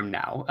year from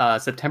now.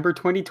 September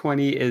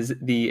 2020 is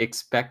the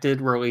expected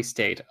release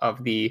date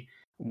of the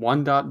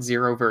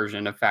 1.0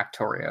 version of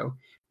Factorio.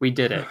 We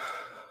did it.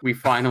 We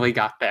finally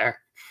got there.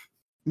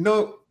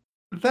 No,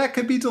 that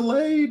could be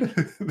delayed.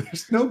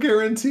 There's no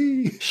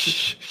guarantee.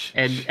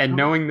 And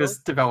knowing this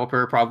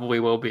developer probably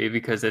will be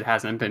because it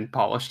hasn't been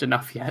polished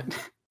enough yet.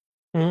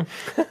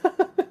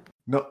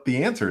 No,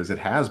 the answer is it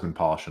has been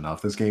polished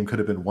enough. This game could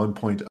have been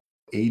 1.0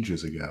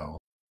 ages ago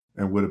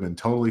and would have been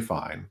totally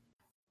fine.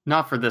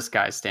 Not for this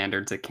guy's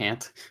standards, it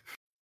can't.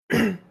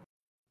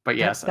 But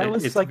yes, that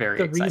was it's like very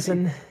the exciting.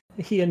 reason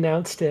he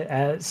announced it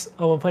as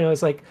 1.0.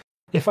 Was like,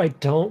 if I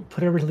don't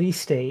put a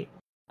release date,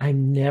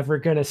 I'm never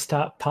gonna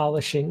stop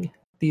polishing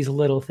these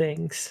little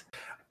things.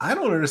 I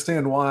don't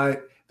understand why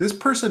this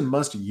person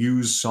must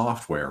use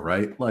software,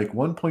 right? Like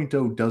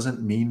 1.0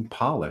 doesn't mean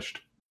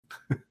polished.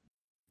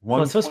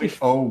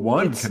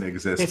 1.01 can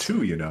exist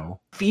too, you know.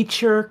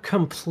 Feature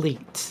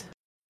complete.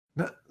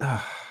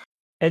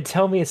 And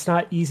tell me it's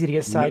not easy to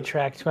get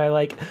sidetracked by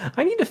like,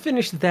 I need to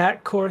finish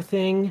that core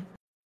thing,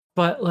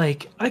 but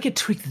like I could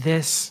tweak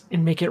this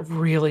and make it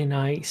really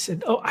nice.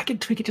 And I could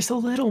tweak it just a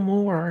little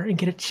more and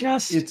get it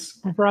just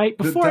right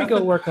before I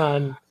go work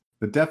on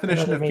the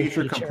definition of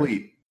feature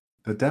complete.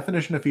 The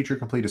definition of feature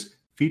complete is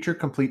feature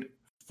complete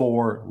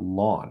for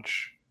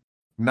launch.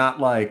 Not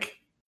like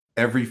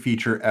every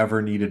feature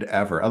ever needed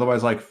ever.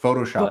 Otherwise, like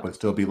Photoshop would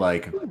still be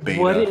like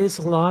beta. What is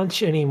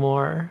launch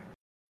anymore?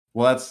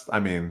 Well,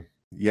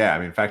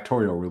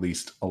 Factorio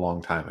released a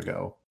long time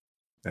ago.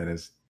 And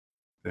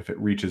if it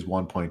reaches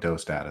 1.0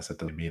 status, it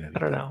doesn't mean anything. I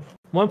don't know.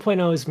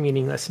 1.0 is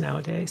meaningless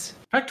nowadays.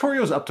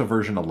 Factorio's up to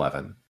version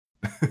 11.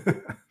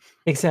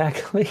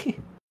 Exactly.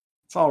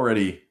 It's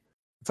already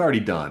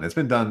done. It's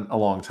been done a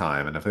long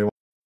time. And if they want,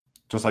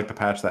 just like the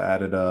patch that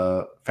added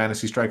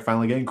Fantasy Strike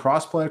finally getting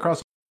crossplay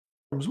across,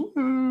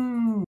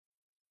 woo!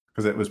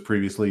 Because it was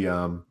previously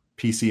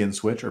PC and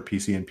Switch or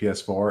PC and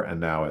PS4, and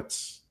now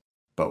it's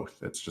both.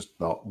 It's just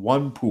the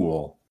one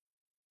pool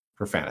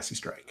for Fantasy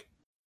Strike.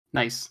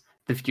 Nice.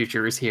 The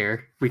future is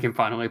here. We can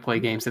finally play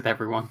games with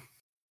everyone.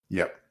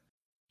 Yep.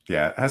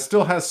 Yeah, it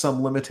still has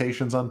some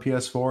limitations on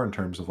PS4 in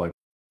terms of like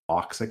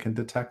blocks it can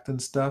detect and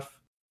stuff.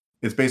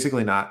 It's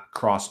basically not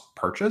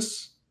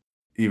cross-purchase,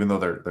 even though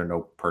there are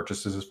no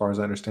purchases as far as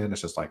I understand.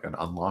 It's just like an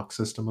unlock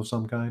system of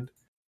some kind.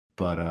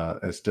 But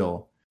it's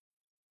still...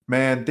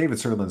 Man, David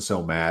Sirlin's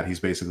so mad. He's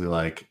basically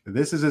like,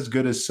 this is as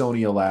good as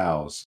Sony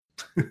allows.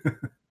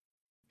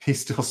 He's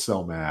still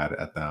so mad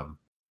at them.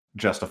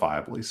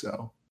 Justifiably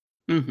so.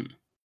 Mm-hmm.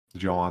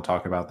 Did you all want to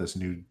talk about this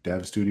new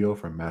dev studio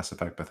from Mass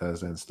Effect,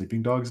 Bethesda, and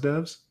Sleeping Dogs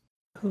devs?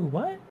 Who,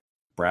 what?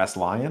 Brass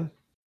Lion?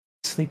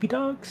 Sleepy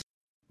Dogs?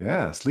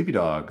 Yeah, Sleepy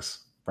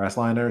Dogs. Brass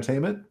Lion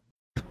Entertainment?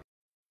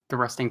 The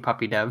Resting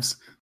Puppy devs.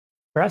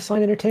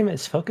 Brassline Entertainment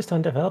is focused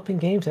on developing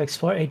games that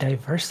explore a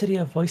diversity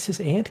of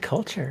voices and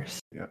cultures.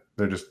 Yeah,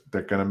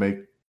 they're gonna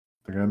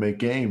make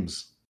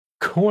games.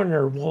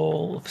 Corner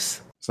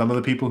Wolves. Some of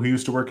the people who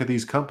used to work at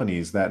these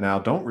companies that now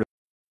don't really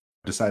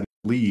decide to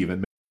leave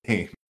and make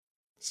games.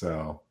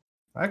 So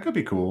that could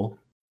be cool.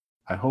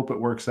 I hope it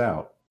works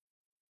out.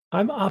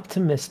 I'm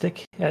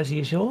optimistic as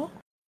usual.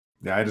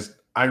 Yeah,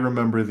 I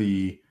remember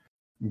the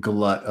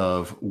glut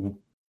of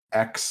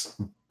ex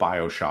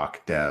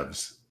BioShock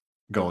devs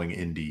going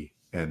indie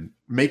and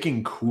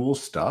making cool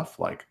stuff.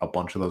 Like a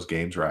bunch of those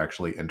games were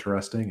actually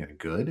interesting and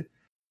good,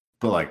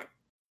 but like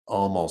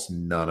almost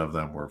none of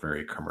them were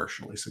very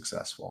commercially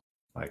successful.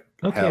 Like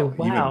hell,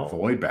 even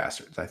Void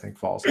Bastards I think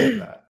falls into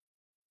that.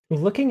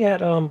 Looking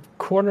at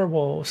Corner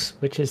Wolves,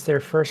 which is their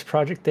first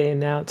project they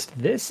announced,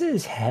 this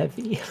is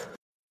heavy.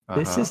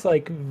 This is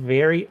like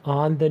very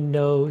on the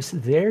nose.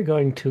 They're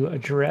going to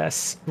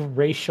address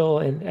racial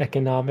and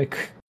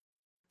economic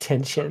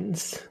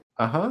tensions.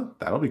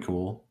 That'll be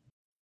cool.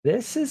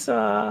 This is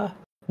now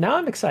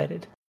I'm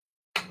excited.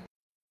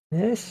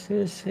 This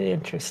is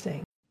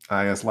interesting.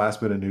 I guess last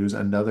bit of news,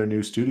 another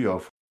new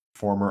studio,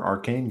 former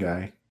Arcane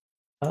guy.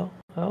 Oh.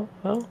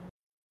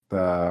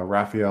 The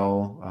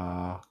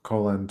Rafael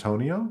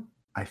Colantonio,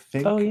 I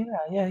think. Oh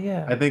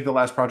yeah. I think the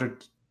last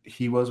project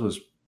he was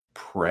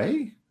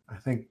Prey. I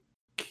think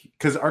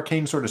because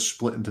Arcane sort of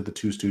split into the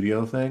two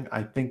studio thing.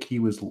 I think he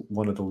was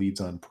one of the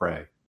leads on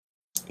Prey.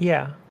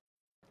 Yeah,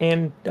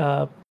 and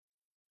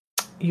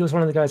he was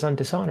one of the guys on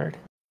Dishonored.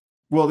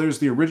 Well, there's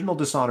the original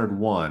Dishonored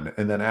 1,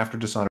 and then after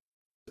Dishonored,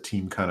 the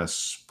team kind of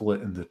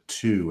split into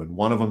two, and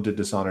one of them did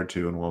Dishonored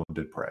 2, and one of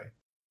them did Prey.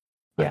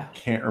 Yeah. I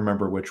can't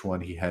remember which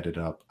one he headed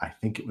up. I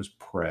think it was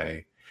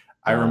Prey.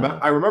 I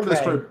remember the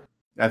story.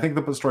 I think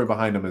the story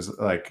behind him is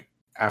like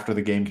after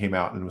the game came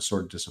out and was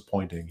sort of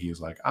disappointing, he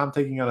was like, I'm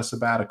taking out a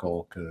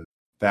sabbatical because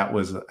that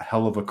was a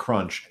hell of a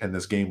crunch, and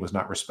this game was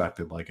not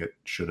respected like it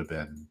should have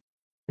been.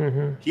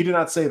 Mm-hmm. He did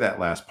not say that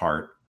last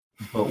part,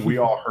 but we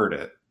all heard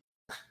it.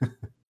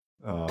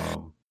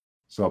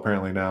 So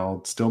apparently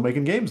now still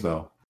making games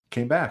though.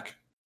 Came back.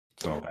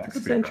 So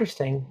that's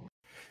interesting.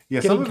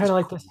 Yeah, getting kind of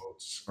like this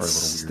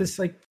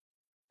like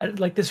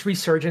this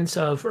resurgence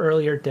of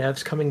earlier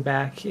devs coming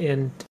back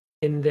in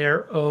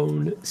their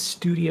own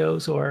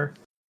studios or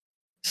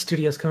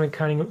studios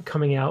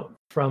coming out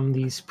from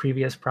these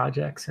previous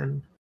projects.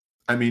 And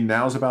I mean,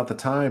 now's about the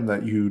time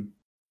that you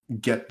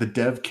get the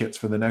dev kits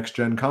for the next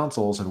gen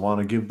consoles and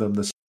want to give them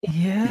the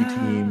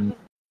team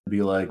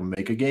be like,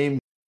 make a game,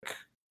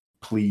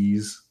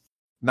 please.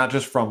 Not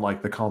just from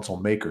like the console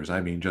makers. I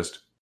mean, just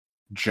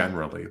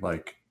generally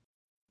like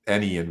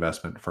any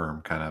investment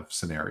firm kind of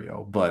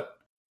scenario. But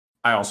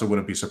I also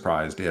wouldn't be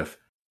surprised if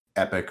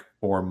Epic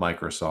or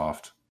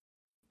Microsoft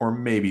or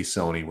maybe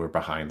Sony were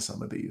behind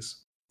some of these,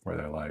 where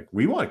they're like,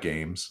 we want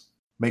games,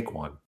 make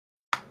one.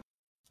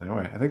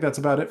 Anyway, I think that's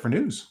about it for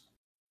news.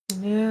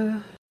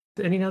 Yeah.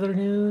 Any other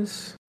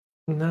news?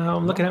 No,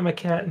 I'm looking at my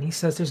cat and he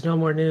says there's no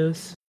more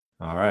news.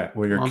 All right.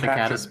 Well, the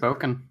cat has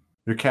spoken.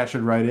 Your cat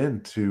should write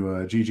in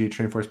to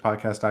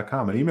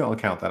gg@trainforcepodcast.com, an email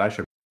account that I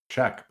should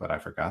check, but I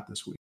forgot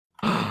this week.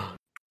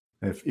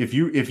 If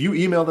you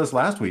emailed us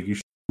last week, you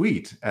should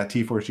tweet at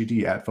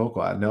T4GD, at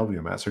Focal, at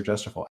Nelvium, at Sir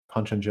Justifiel, at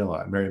Punch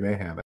Angela, at Mary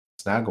Mayhem, at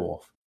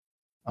Snagglewolf.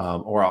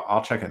 Or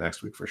I'll check it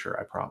next week for sure,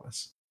 I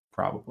promise.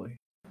 Probably.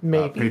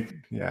 Maybe.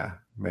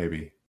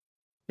 Maybe.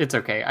 It's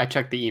okay. I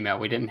checked the email.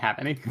 We didn't have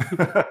any.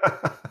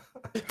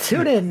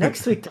 Tune in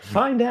next week to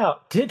find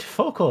out. Did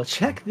Focal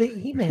check the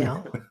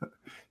email?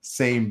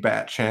 Same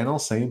bat channel,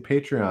 same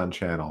Patreon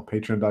channel.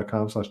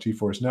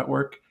 Patreon.com/TForce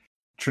Network,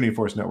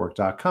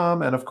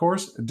 TrinityForceNetwork.com, and of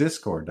course,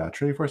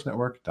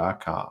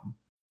 Discord.TrinityForceNetwork.com.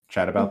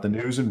 Chat about the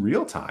news in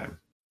real time.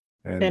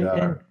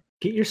 And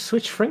get your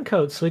Switch friend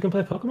code so we can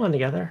play Pokemon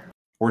together.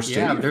 Or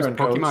Stadia there's friend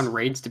Pokemon codes.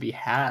 raids to be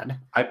had.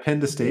 I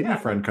pinned the Stadia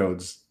friend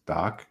codes,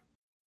 Doc.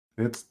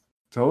 It's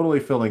totally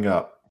filling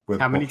up.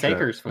 How many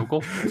takers,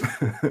 Focal?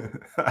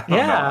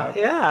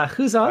 Yeah.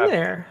 Who's on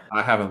there?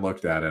 I haven't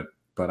looked at it,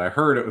 but I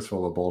heard it was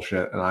full of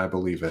bullshit, and I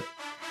believe it.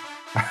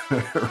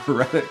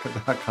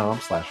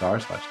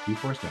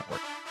 Reddit.com/r/TForce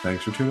Network.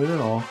 Thanks for tuning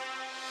in all.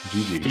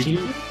 GG.